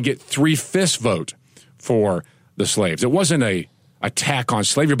you only get 3/5 vote for the slaves. It wasn't a attack on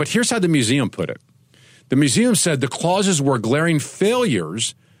slavery, but here's how the museum put it. The museum said the clauses were glaring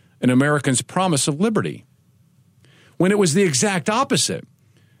failures in Americans' promise of liberty, when it was the exact opposite.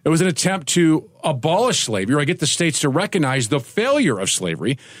 It was an attempt to abolish slavery or get the states to recognize the failure of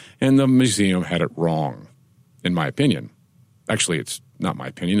slavery, and the museum had it wrong, in my opinion. Actually, it's not my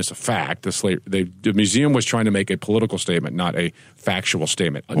opinion. It's a fact. The museum was trying to make a political statement, not a factual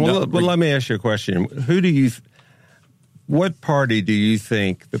statement. Well, let me ask you a question. What party do you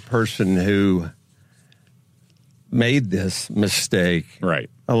think the person who made this mistake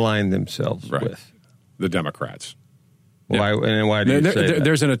aligned themselves with? The Democrats. Why? And why do you say that?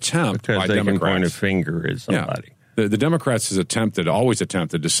 There's an attempt because by they Democrats. can point a finger at somebody. Yeah. The Democrats has always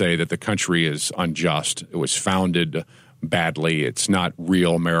attempted to say that the country is unjust. It was founded badly. It's not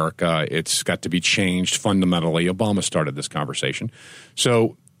real America. It's got to be changed fundamentally. Obama started this conversation.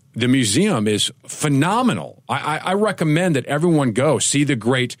 So the museum is phenomenal. I recommend that everyone go see the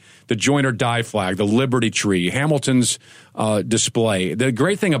Join or Die flag, the Liberty Tree, Hamilton's display. The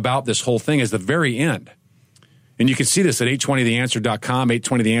great thing about this whole thing is the very end. And you can see this at 820theanswer.com,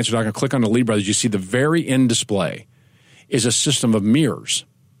 820theanswer.com. Click on the Lee Brothers. You see the very end display is a system of mirrors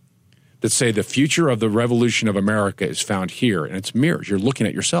that say the future of the revolution of America is found here. And it's mirrors. You're looking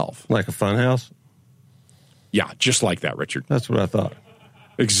at yourself. Like a fun house? Yeah, just like that, Richard. That's what I thought.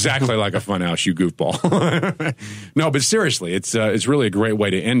 Exactly like a fun house, you goofball. No, but seriously, it's really a great way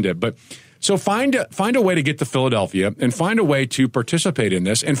to end it. But so find a way to get to Philadelphia and find a way to participate in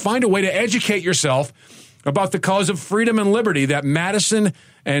this and find a way to educate yourself about the cause of freedom and liberty that Madison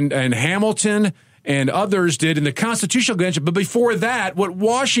and Hamilton and others did in the Constitutional Convention. But before that, what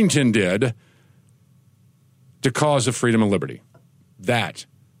Washington did to cause of freedom and liberty. That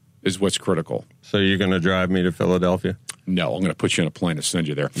is what's critical. So you're going to drive me to Philadelphia? No, I'm going to put you in a plane to send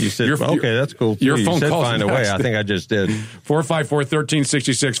you there. You said, okay, that's cool. Too. Your you phone said calls find a way. I think I just did.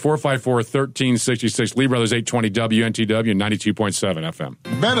 454-1366, 454-1366. Lee Brothers 820 WNTW 92.7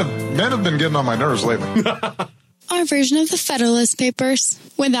 FM. Men have been getting on my nerves lately. Our version of the Federalist Papers,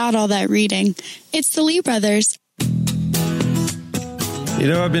 without all that reading. It's the Lee Brothers. You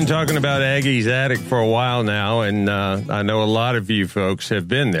know, I've been talking about Aggie's Attic for a while now, and I know a lot of you folks have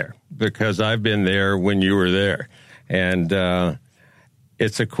been there because I've been there when you were there. And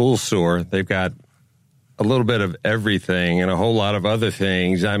it's a cool store. They've got a little bit of everything and a whole lot of other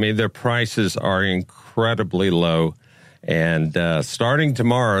things. I mean, their prices are incredibly low. And starting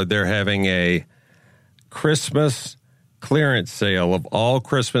tomorrow, they're having a Christmas clearance sale of all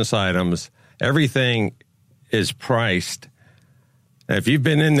Christmas items. Everything is priced. Now, if you've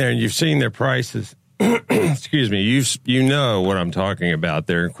been in there and you've seen their prices, excuse me, you know what I'm talking about.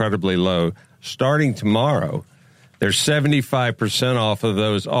 They're incredibly low. Starting tomorrow, they're 75% off of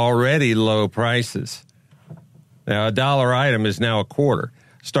those already low prices. Now, a dollar item is now a quarter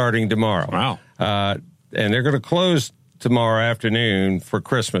starting tomorrow. Wow. And they're going to close tomorrow afternoon for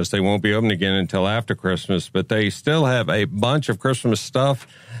Christmas. They won't be open again until after Christmas, but they still have a bunch of Christmas stuff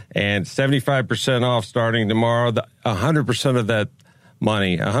and 75% off starting tomorrow. 100% of that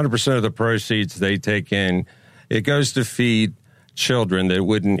money, 100% of the proceeds they take in, it goes to feed children that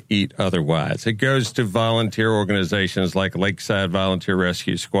wouldn't eat otherwise. It goes to volunteer organizations like Lakeside Volunteer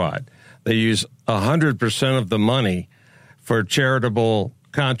Rescue Squad. They use 100% of the money for charitable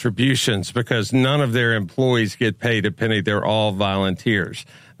contributions because none of their employees get paid a penny. They're all volunteers.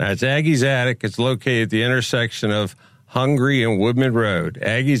 Now, it's Aggie's Attic. It's located at the intersection of Hungry and Woodman Road.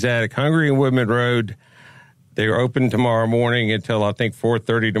 Aggie's Attic, Hungry and Woodman Road. They're open tomorrow morning until, I think,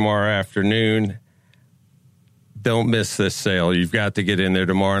 4:30 tomorrow afternoon. Don't miss this sale. You've got to get in there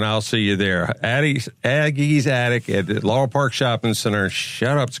tomorrow, and I'll see you there. Aggie's Attic at the Laurel Park Shopping Center.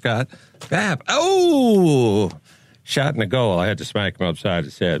 Shut up, Scott. Bap. Oh! Shot in the goal. I had to smack him upside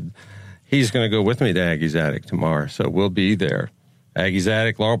his head. He's going to go with me to Aggie's Attic tomorrow, so we'll be there. Aggie's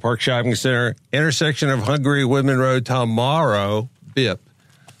Attic, Laurel Park Shopping Center, intersection of Hungry Woodman Road tomorrow. BIP.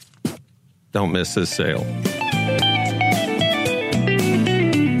 Don't miss this sale.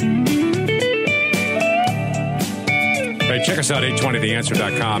 Hey, check us out,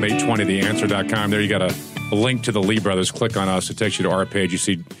 820theanswer.com, 820theanswer.com. There you got a link to the Lee Brothers. Click on us. It takes you to our page. You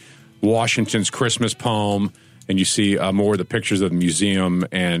see Washington's Christmas poem and you see more of the pictures of the museum,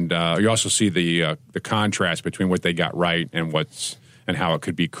 and you also see the contrast between what they got right and how it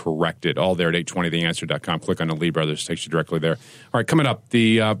could be corrected. All there at 820theanswer.com. Click on the Lee Brothers, takes you directly there. All right, coming up,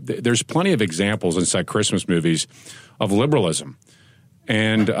 there's plenty of examples inside Christmas movies of liberalism.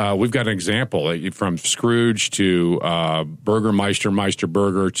 And we've got an example from Scrooge to Burgermeister, Meister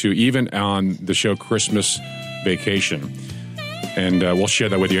Burger, to even on the show Christmas Vacation. And we'll share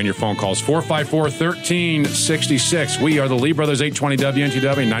that with you on your phone calls. 454-1366. We are the Lee Brothers, 820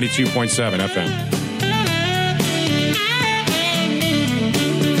 WNTW, 92.7 FM.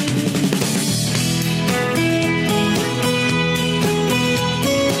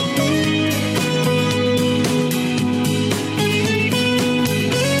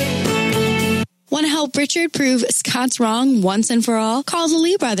 Want to help Richard prove Scott's wrong once and for all? Call the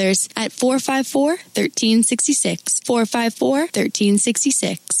Lee Brothers at 454-1366.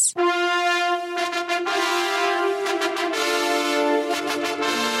 454-1366.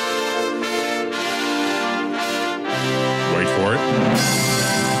 Wait for it.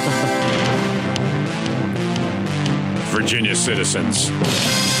 Virginia citizens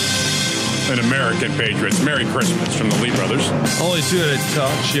and American patriots, Merry Christmas from the Lee Brothers. Only two at a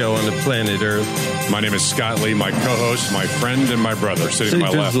talk show on the planet Earth. My name is Scott Lee, my co-host, my friend, and my brother, sitting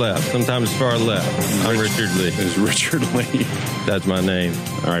to my left. Sometimes far left. I'm Richard Lee. Is Richard Lee. That's my name.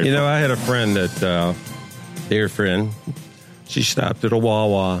 All right. You know, I had a friend dear friend, she stopped at a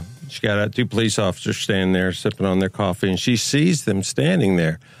Wawa. She got out, two police officers standing there sipping on their coffee, and she sees them standing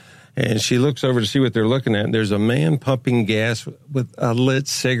there. And she looks over to see what they're looking at. There's a man pumping gas with a lit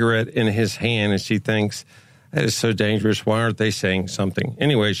cigarette in his hand, and she thinks, that is so dangerous. Why aren't they saying something?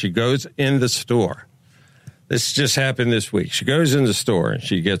 Anyway, she goes in the store. This just happened this week. She goes in the store, and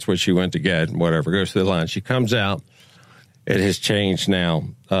she gets what she went to get, and whatever, goes to the line. She comes out. It has changed now.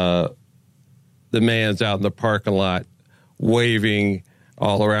 The man's out in the parking lot waving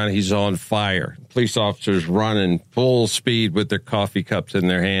all around. He's on fire. Police officers running full speed with their coffee cups in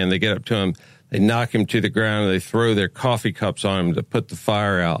their hand. They get up to him. They knock him to the ground. And they throw their coffee cups on him to put the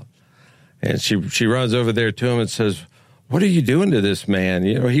fire out. And she runs over there to him and says, what are you doing to this man?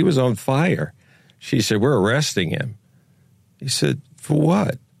 You know, he was on fire. She said, we're arresting him. He said, for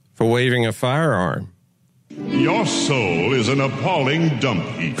what? For waving a firearm. Your soul is an appalling dump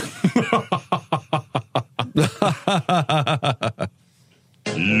heap.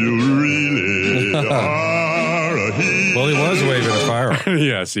 You really are a heap. Well, he was waving a firearm.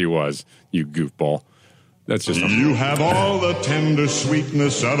 Yes, he was. You goofball. That's just. You have all the tender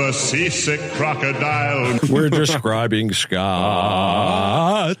sweetness of a seasick crocodile. We're describing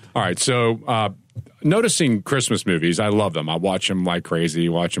Scott. All right, so noticing Christmas movies, I love them. I watch them like crazy.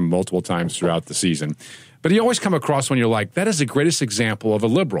 Watch them multiple times throughout the season. But you always come across when you're like, that is the greatest example of a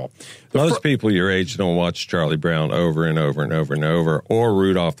liberal. Most people your age don't watch Charlie Brown over and over and over and over, or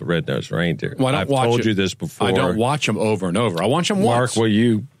Rudolph the Red-Nosed Reindeer. Well, I've told you this before. I don't watch them over and over. I watch them once. Mark, will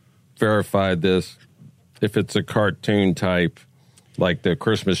you verify this? If it's a cartoon type, like the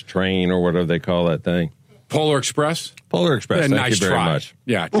Christmas Train or whatever they call that thing. Polar Express? Polar Express. Yeah, Thank nice you very try. much.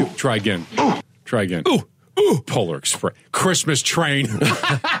 Yeah, try again. Try again. Polar Express. Christmas Train.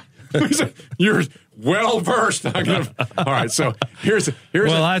 You're well versed. All right, so here's.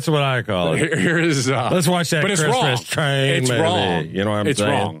 Well, that's what I call it. Let's watch that Christmas Train. It's maybe. wrong. You know what I'm it's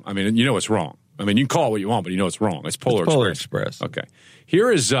saying? It's wrong. I mean, you know it's wrong. I mean, you can call it what you want, but you know it's wrong. It's Polar Express. Okay.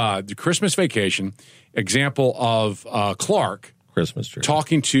 Here is the Christmas Vacation example of Clark Christmas tree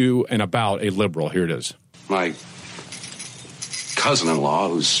talking to and about a liberal. Here it is. My cousin-in-law,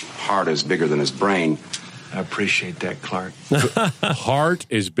 whose heart is bigger than his brain. I appreciate that, Clark. Heart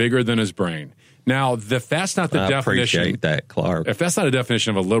is bigger than his brain. Now, if that's not the definition, appreciate that, Clark. If that's not a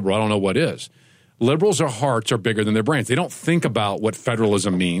definition of a liberal, I don't know what is. Liberals' hearts are bigger than their brains. They don't think about what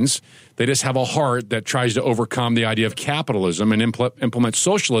federalism means. They just have a heart that tries to overcome the idea of capitalism and implement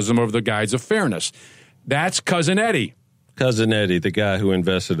socialism over the guise of fairness. That's Cousin Eddie. Cousin Eddie, the guy who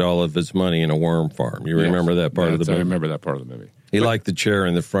invested all of his money in a worm farm. You remember that part of the movie? I remember that part of the movie. He liked the chair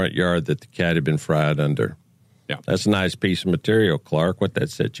in the front yard that the cat had been fried under. Yeah. That's a nice piece of material, Clark. What that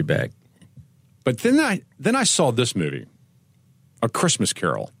set you back? But then I saw this movie, A Christmas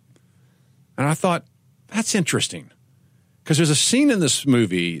Carol, and I thought, that's interesting. Because there's a scene in this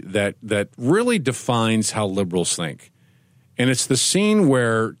movie that really defines how liberals think. And it's the scene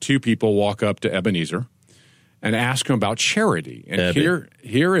where two people walk up to Ebenezer and ask him about charity. And Ebby.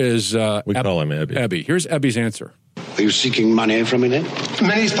 here is... we call him Ebby. Ebby. Here's Ebby's answer. Are you seeking money from me then?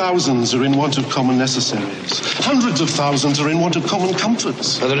 Many thousands are in want of common necessaries. Hundreds of thousands are in want of common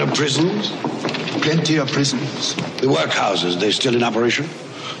comforts. Are there no prisons? Plenty of prisons. The workhouses, they still in operation?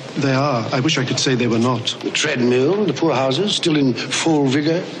 They are. I wish I could say they were not. The treadmill, the poor houses, still in full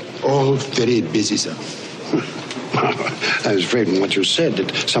vigor? All very busy, sir. I was afraid from what you said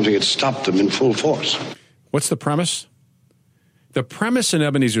that something had stopped them in full force. What's the premise? The premise in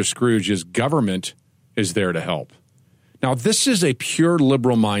Ebenezer Scrooge is government is there to help. Now, this is a pure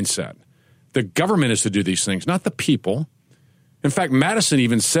liberal mindset. The government is to do these things, not the people. In fact, Madison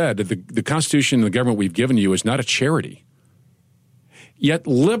even said that the Constitution and the government we've given you is not a charity. Yet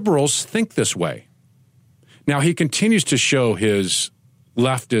liberals think this way. Now, he continues to show his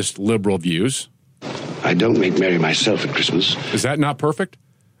leftist liberal views. I don't make merry myself at Christmas. Is that not perfect?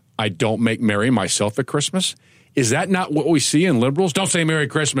 I don't make merry myself at Christmas? Is that not what we see in liberals? Don't say Merry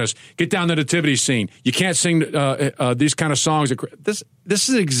Christmas. Get down the nativity scene. You can't sing these kind of songs. This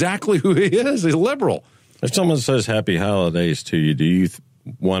is exactly who he is. He's a liberal. If someone says Happy Holidays to you, do you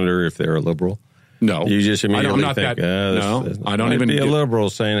wonder if they're a liberal? No. You just immediately I think, I don't even be a liberal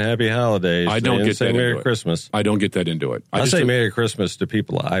saying Happy Holidays. I don't get that Merry into Christmas. I don't get that into it. I say Merry Christmas to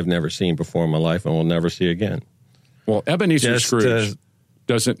people I've never seen before in my life and will never see again. Well, Ebenezer Scrooge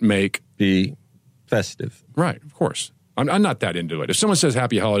doesn't make be festive. Right, of course. I'm not that into it. If someone says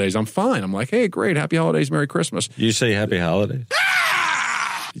Happy Holidays, I'm fine. I'm like, hey, great, Happy Holidays, Merry Christmas. You say Happy Holidays?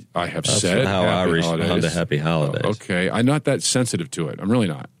 I have That's said how I respond holidays. to Happy Holidays. Okay, I'm not that sensitive to it. I'm really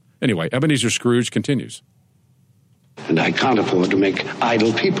not. Anyway, Ebenezer Scrooge continues. And I can't afford to make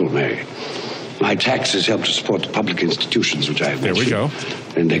idle people merry. My taxes help to support the public institutions which I have mentioned. There we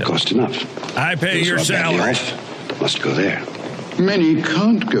go. And they cost enough. I pay Those your who are badly salary. off must go there. Many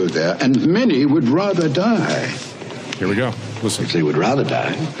can't go there, and many would rather die. Here we go. Listen. If they would rather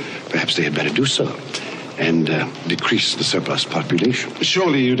die, perhaps they had better do so and decrease the surplus population.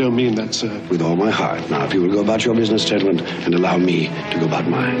 Surely you don't mean that, sir. With all my heart. Now, if you will go about your business, gentlemen, and allow me to go about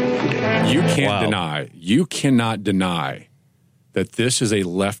mine. You cannot deny that this is a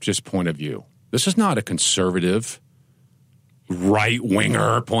leftist point of view. This is not a conservative,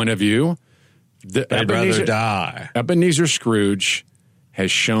 right-winger point of view. They'd rather die. Ebenezer Scrooge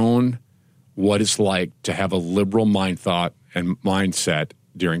has shown what it's like to have a liberal thought and mindset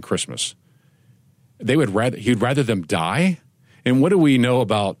during Christmas. He'd rather them die? And what do we know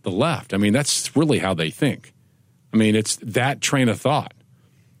about the left? I mean, that's really how they think. I mean, it's that train of thought.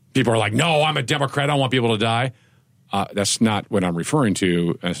 People are like, no, I'm a Democrat. I don't want people to die. That's not what I'm referring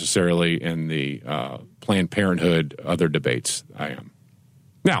to necessarily in the Planned Parenthood other debates I am.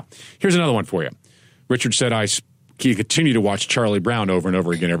 Now, here's another one for you. Richard said I continue to watch Charlie Brown over and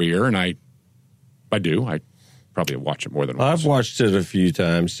over again every year, and I do. I probably watch it more than once. I've watched it a few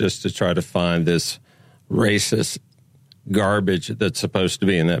times just to try to find this racist garbage that's supposed to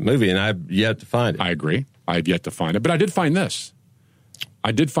be in that movie, and I've yet to find it. I agree. I've yet to find it, but I did find this.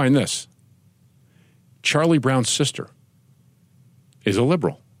 Charlie Brown's sister is a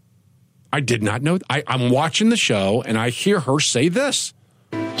liberal. I did not know. I'm watching the show, and I hear her say this.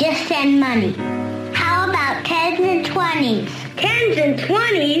 Just send money. How about 10s and 20s? 10s and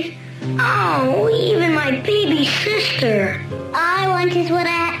 20s? Oh, even my baby sister. All I want is what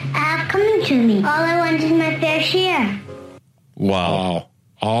I have coming to me. All I want is my fair share. Wow.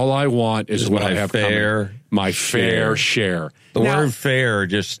 All I want is what I have fair coming. My fair share. The word fair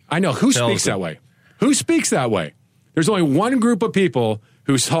just I know. Who speaks that way? Who speaks that way? There's only one group of people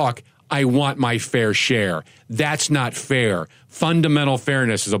who talk, I want my fair share. That's not fair. Fundamental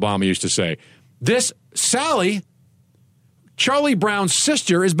fairness, as Obama used to say. This Sally, Charlie Brown's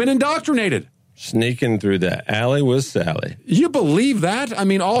sister, has been indoctrinated. Sneaking through the alley with Sally. You believe that? I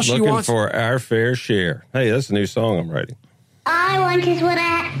mean, all she wants... Looking for our fair share. Hey, that's a new song I'm writing. All I want is what I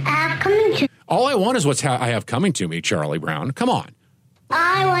have coming to me. All I want is what I have coming to me, Charlie Brown. Come on. All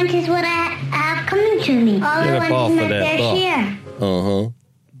I want is what I have coming to me. All I want is my fair share. Uh-huh.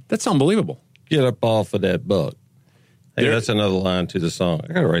 That's unbelievable. Get up off of that buck. Hey, that's another line to the song.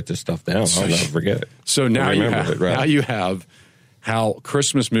 I got to write this stuff down. I'll never forget it. So now you have how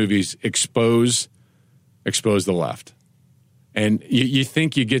Christmas movies expose the left. And you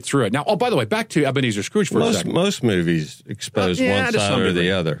think you get through it. Now, by the way, back to Ebenezer Scrooge for a second. Most movies expose one side or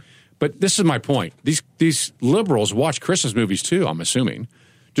the other. But this is my point. These liberals watch Christmas movies too, I'm assuming.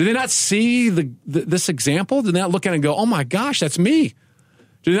 Do they not see this example? Do they not look at it and go, oh my gosh, that's me?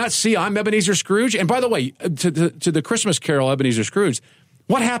 Do they not see I'm Ebenezer Scrooge? And by the way, to the Christmas carol Ebenezer Scrooge,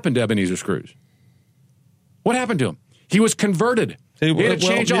 what happened to Ebenezer Scrooge? What happened to him? He was converted. He had a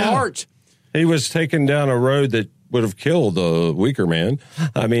change of heart. He was taken down a road that would have killed a weaker man.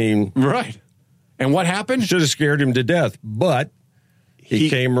 I mean... Right. And what happened? Should have scared him to death, but he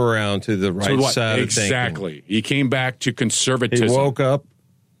came around to the right side of thinking. Exactly. He came back to conservatism. He woke up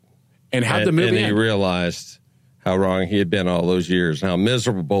and how'd the movie and end? He realized how wrong he had been all those years, how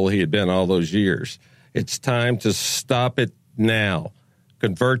miserable he had been all those years. It's time to stop it now.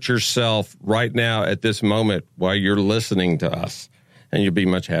 Convert yourself right now at this moment while you're listening to us, and you'll be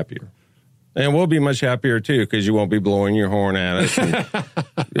much happier. And we'll be much happier, too, because you won't be blowing your horn at us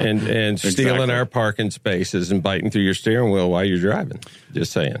and stealing our parking spaces and biting through your steering wheel while you're driving.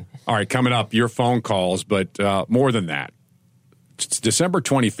 Just saying. All right, coming up, your phone calls, but more than that. December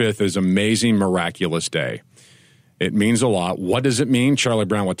 25th is amazing, miraculous day. It means a lot. What does it mean? Charlie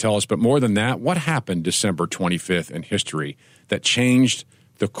Brown will tell us. But more than that, what happened December 25th in history that changed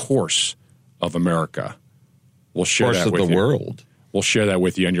the course of America? We'll share that with you. Course of the world. We'll share that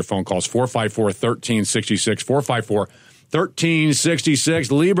with you on your phone calls. 454-1366,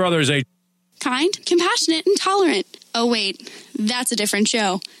 454-1366. Lee Brothers, Kind, compassionate, and tolerant. Oh, wait, that's a different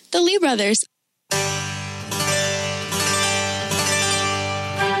show. The Lee Brothers.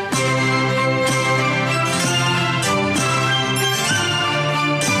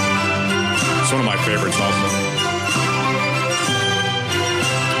 It's one of my favorites also.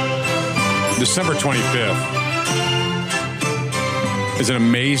 December 25th is an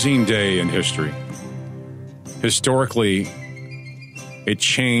amazing day in history. Historically, it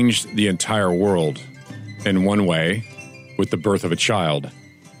changed the entire world in one way with the birth of a child.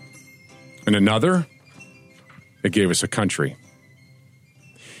 In another, it gave us a country.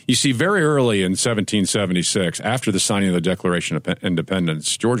 You see, very early in 1776, after the signing of the Declaration of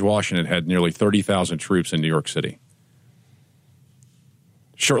Independence, George Washington had nearly 30,000 troops in New York City.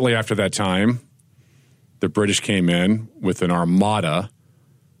 Shortly after that time, the British came in with an armada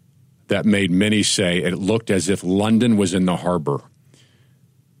that made many say it looked as if London was in the harbor.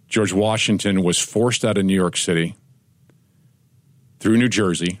 George Washington was forced out of New York City, through New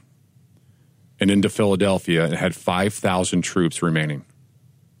Jersey, and into Philadelphia, and had 5,000 troops remaining.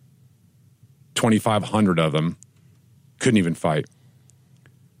 2,500 of them couldn't even fight.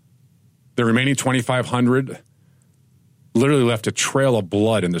 The remaining 2,500 literally left a trail of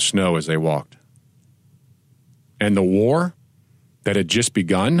blood in the snow as they walked. And the war that had just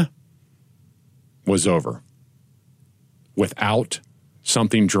begun was over. Without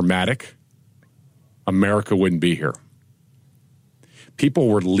something dramatic, America wouldn't be here. People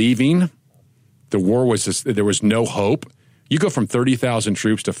were leaving. The war was there was no hope. You go from 30,000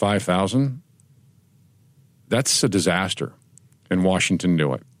 troops to 5,000. That's a disaster. And Washington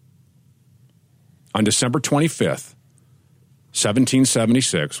knew it. On December 25th,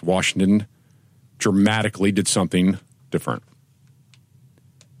 1776, Washington dramatically did something different.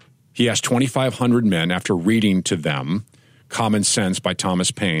 He asked 2,500 men, after reading to them Common Sense by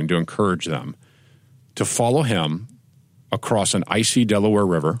Thomas Paine, to encourage them to follow him across an icy Delaware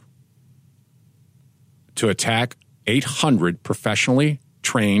River to attack 800 professionally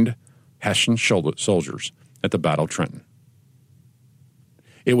trained Hessian soldiers at the Battle of Trenton.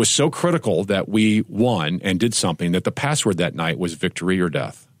 It was so critical that we won and did something that the password that night was victory or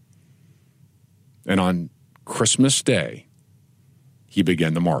death. And on Christmas Day, he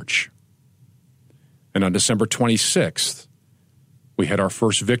began the march. And on December 26th, we had our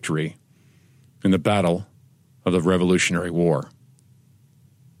first victory in the Battle of the Revolutionary War.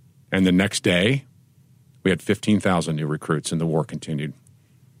 And the next day, we had 15,000 new recruits, and the war continued.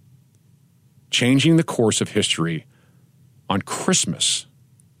 Changing the course of history on Christmas,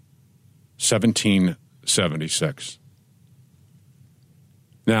 1776.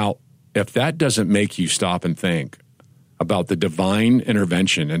 Now, if that doesn't make you stop and think about the divine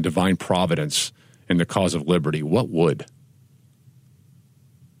intervention and divine providence in the cause of liberty, what would?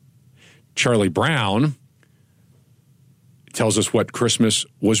 Charlie Brown tells us what Christmas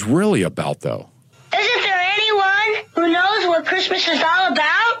was really about, though. Isn't there anyone who knows what Christmas is all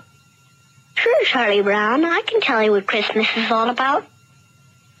about? Sure, Charlie Brown. I can tell you what Christmas is all about.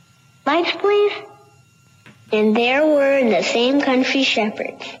 Lights, please. And there were in the same country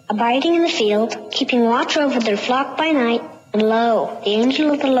shepherds, abiding in the field, keeping watch over their flock by night. And lo, the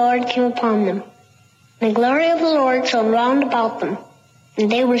angel of the Lord came upon them. And the glory of the Lord shone round about them.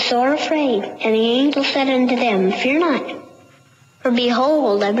 And they were sore afraid. And the angel said unto them, Fear not. For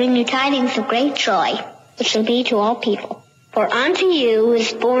behold, I bring you tidings of great joy, which shall be to all people. For unto you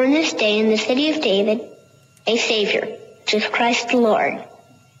is born this day in the city of David a Savior, which is Christ the Lord.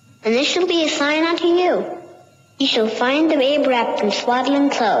 And this shall be a sign unto you. You shall find the babe wrapped in swaddling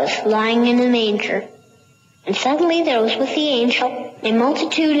clothes, lying in a manger. And suddenly there was with the angel a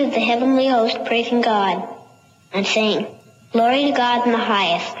multitude of the heavenly host praising God, and saying, Glory to God in the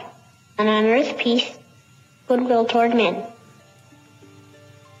highest, and on earth peace, goodwill toward men.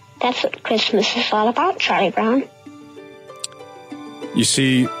 That's what Christmas is all about, Charlie Brown. You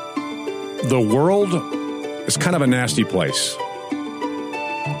see, the world it's kind of a nasty place.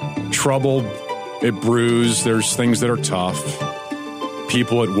 Troubled, it brews, there's things that are tough,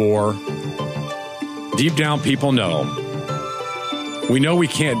 people at war. Deep down, people know. We know we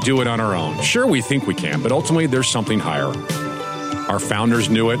can't do it on our own. Sure, we think we can, but ultimately there's something higher. Our founders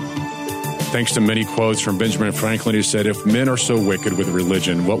knew it, thanks to many quotes from Benjamin Franklin, who said, if men are so wicked with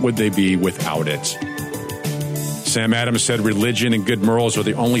religion, what would they be without it? Sam Adams said, religion and good morals are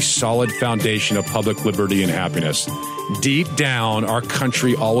the only solid foundation of public liberty and happiness. Deep down, our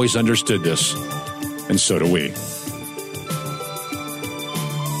country always understood this, and so do we.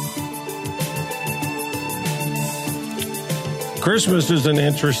 Christmas is an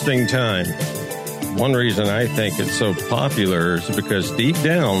interesting time. One reason I think it's so popular is because deep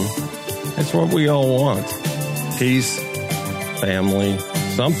down, it's what we all want. Peace, family,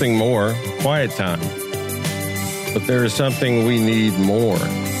 something more, quiet time. But there is something we need more.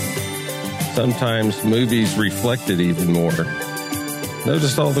 Sometimes movies reflect it even more.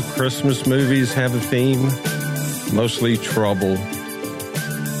 Notice all the Christmas movies have a theme, mostly trouble,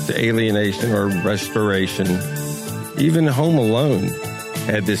 to alienation or restoration. Even Home Alone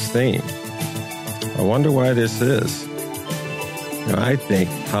had this theme. I wonder why this is. I think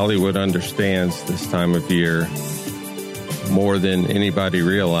Hollywood understands this time of year more than anybody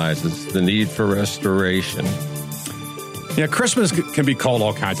realizes, the need for restoration. Yeah, Christmas can be called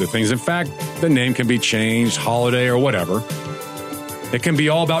all kinds of things. In fact, the name can be changed, holiday or whatever. It can be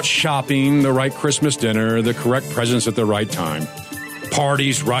all about shopping, the right Christmas dinner, the correct presents at the right time,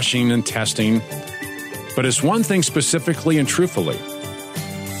 parties, rushing and testing. But it's one thing specifically and truthfully,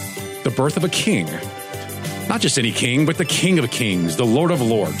 the birth of a king. Not just any king, but the King of Kings, the Lord of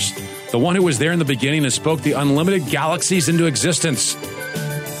Lords, the one who was there in the beginning and spoke the unlimited galaxies into existence.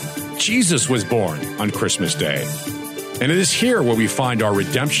 Jesus was born on Christmas Day. And it is here where we find our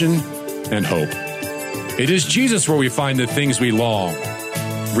redemption and hope. It is Jesus where we find the things we long.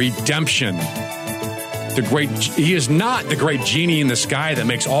 Redemption. He is not the great genie in the sky that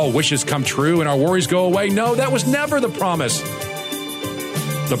makes all wishes come true and our worries go away. No, that was never the promise.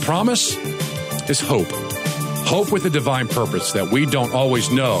 The promise is hope. Hope with a divine purpose that we don't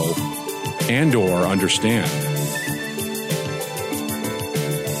always know and or understand.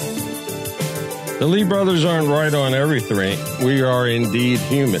 The Lee brothers aren't right on everything. We are indeed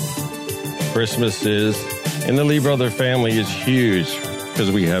human. Christmas is, and the Lee brother family is huge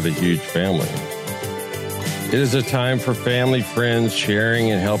because we have a huge family. It is a time for family, friends, sharing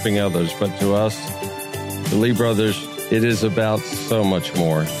and helping others. But to us, the Lee brothers, it is about so much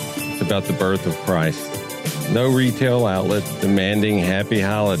more. It's about the birth of Christ. No retail outlet demanding happy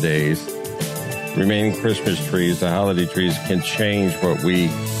holidays. Remaining Christmas trees, the holiday trees, can change what we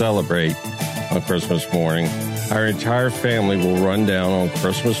celebrate on Christmas morning. Our entire family will run down on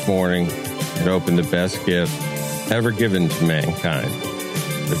Christmas morning and open the best gift ever given to mankind.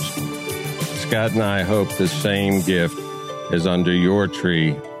 Scott and I hope the same gift is under your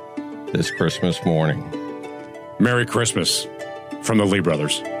tree this Christmas morning. Merry Christmas from the Lee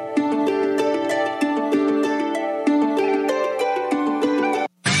brothers.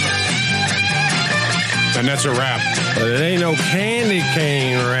 And that's a wrap. But it ain't no candy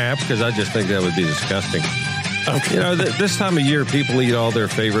cane wrap, because I just think that would be disgusting. Okay. You know, this time of year, people eat all their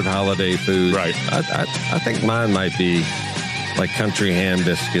favorite holiday foods. Right. I think mine might be like country ham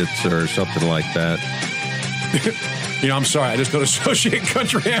biscuits or something like that. You know, I'm sorry. I just don't associate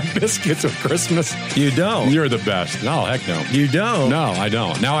country ham biscuits with Christmas. You don't? You're the best. No, heck no. You don't? No, I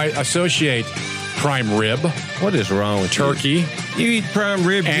don't. Now, I associate prime rib. What is wrong with turkey? You eat prime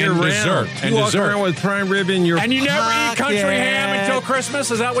rib and dessert. You walk around with prime rib in your And you never pocket. eat country ham until Christmas?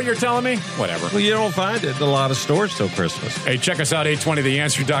 Is that what you're telling me? Whatever. Well, you don't find it in a lot of stores till Christmas. Hey, check us out,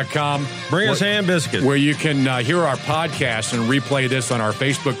 820theanswer.com. Bring us ham biscuits. Where you can hear our podcast and replay this on our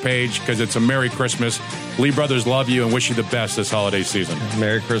Facebook page, because it's a Merry Christmas. Lee Brothers love you and wish you the best this holiday season.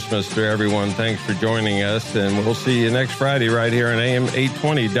 Merry Christmas to everyone. Thanks for joining us, and we'll see you next Friday right here on AM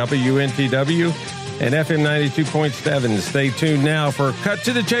 820 WNTW. And FM 92.7. Stay tuned now for Cut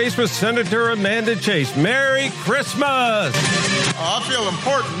to the Chase with Senator Amanda Chase. Merry Christmas! Oh, I feel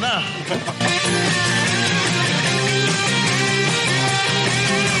important now.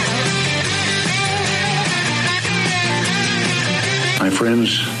 My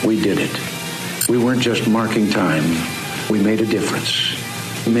friends, we did it. We weren't just marking time. We made a difference.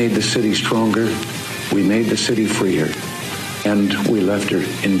 We made the city stronger. We made the city freer. And we left her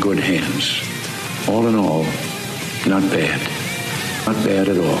in good hands. All in all, not bad. Not bad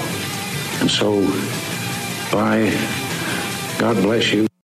at all. And so, bye. God bless you.